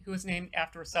 Putney, who was named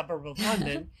after a suburb of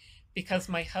London, because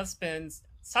my husband's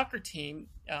soccer team,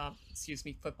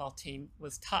 football team,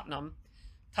 was Tottenham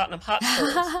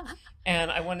Hotspurs.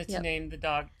 And I wanted to name the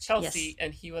dog Chelsea,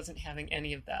 and he wasn't having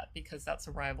any of that because that's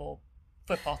a rival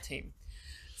football team.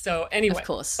 So anyway, of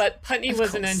course. But Putney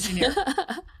was an engineer.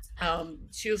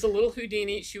 She was a little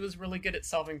Houdini. She was really good at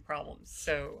solving problems.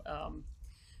 So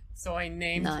I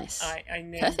named I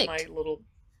named my little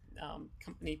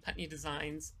company Putney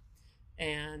Designs,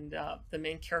 and the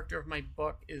main character of my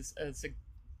book is a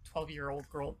 12-year-old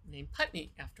girl named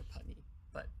Putney, after Putney.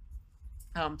 But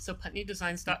so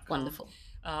putneydesigns.com. Wonderful.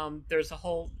 There's a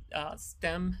whole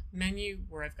STEM menu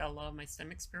where I've got a lot of my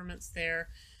STEM experiments there.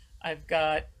 I've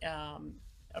got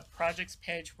a projects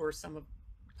page where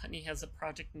Putney has a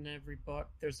project in every book.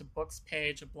 There's a books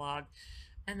page, a blog,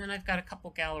 and then I've got a couple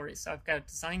galleries. So I've got a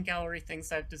design gallery,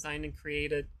 things I've designed and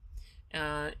created,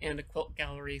 and a quilt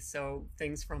gallery. So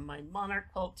things from my monarch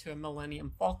quilt to a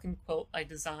Millennium Falcon quilt I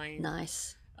designed.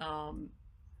 Nice.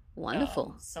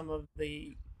 Wonderful. Some of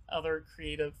the other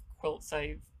creative quilts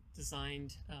I've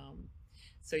designed.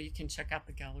 So you can check out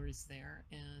the galleries there.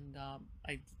 And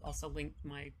I also linked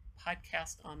my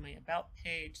podcast on my About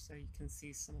page, so you can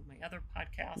see some of my other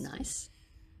podcasts. Nice.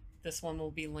 This one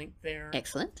will be linked there.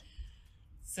 Excellent.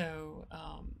 So,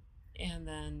 and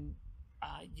then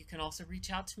you can also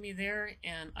reach out to me there,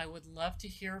 and I would love to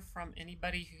hear from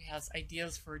anybody who has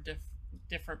ideas for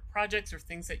different projects or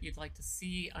things that you'd like to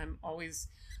see. I'm always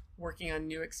working on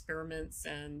new experiments,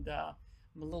 and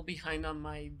I'm a little behind on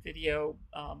my video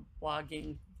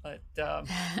blogging, but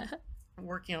I'm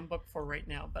working on book 4 right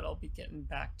now, but I'll be getting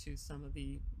back to some of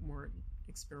the more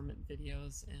experiment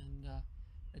videos and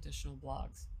additional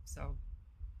blogs. So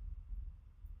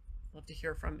love to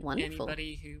hear from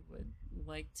anybody who would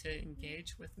like to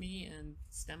engage with me and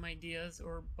STEM ideas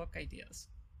or book ideas.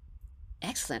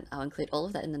 Excellent. I'll include all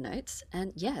of that in the notes.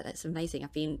 And yeah, that's amazing.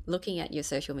 I've been looking at your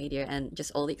social media, and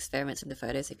just all the experiments and the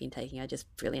photos you've been taking are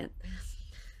just brilliant. Thanks.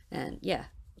 And yeah,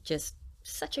 just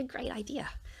such a great idea.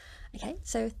 Okay,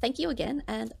 so thank you again.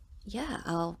 And yeah,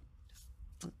 I'll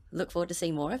look forward to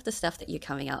seeing more of the stuff that you're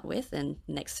coming out with and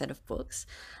next set of books.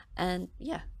 And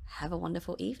yeah, have a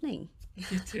wonderful evening.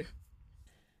 You too.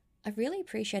 I've really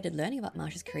appreciated learning about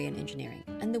Marsha's career in engineering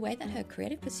and the way that her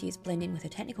creative pursuits blend in with her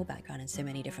technical background in so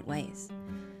many different ways.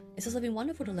 It's also been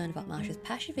wonderful to learn about Marsha's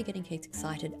passion for getting kids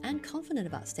excited and confident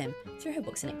about STEM through her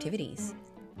books and activities.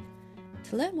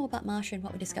 To learn more about Marsha and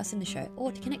what we discuss in the show,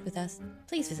 or to connect with us,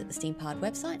 please visit the STEAM-Powered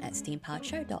website at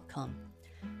steampoweredshow.com.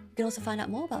 You can also find out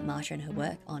more about Marsha and her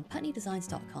work on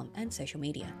putneydesigns.com and social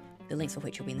media, the links for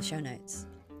which will be in the show notes.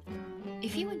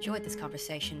 If you enjoyed this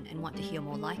conversation and want to hear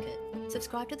more like it,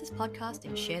 subscribe to this podcast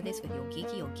and share this with your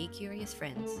geeky or geek-curious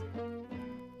friends.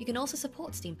 You can also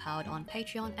support Steam Powered on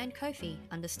Patreon and Ko-fi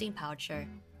under Steam Powered Show,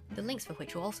 the links for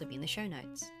which will also be in the show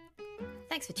notes.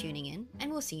 Thanks for tuning in,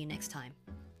 and we'll see you next time.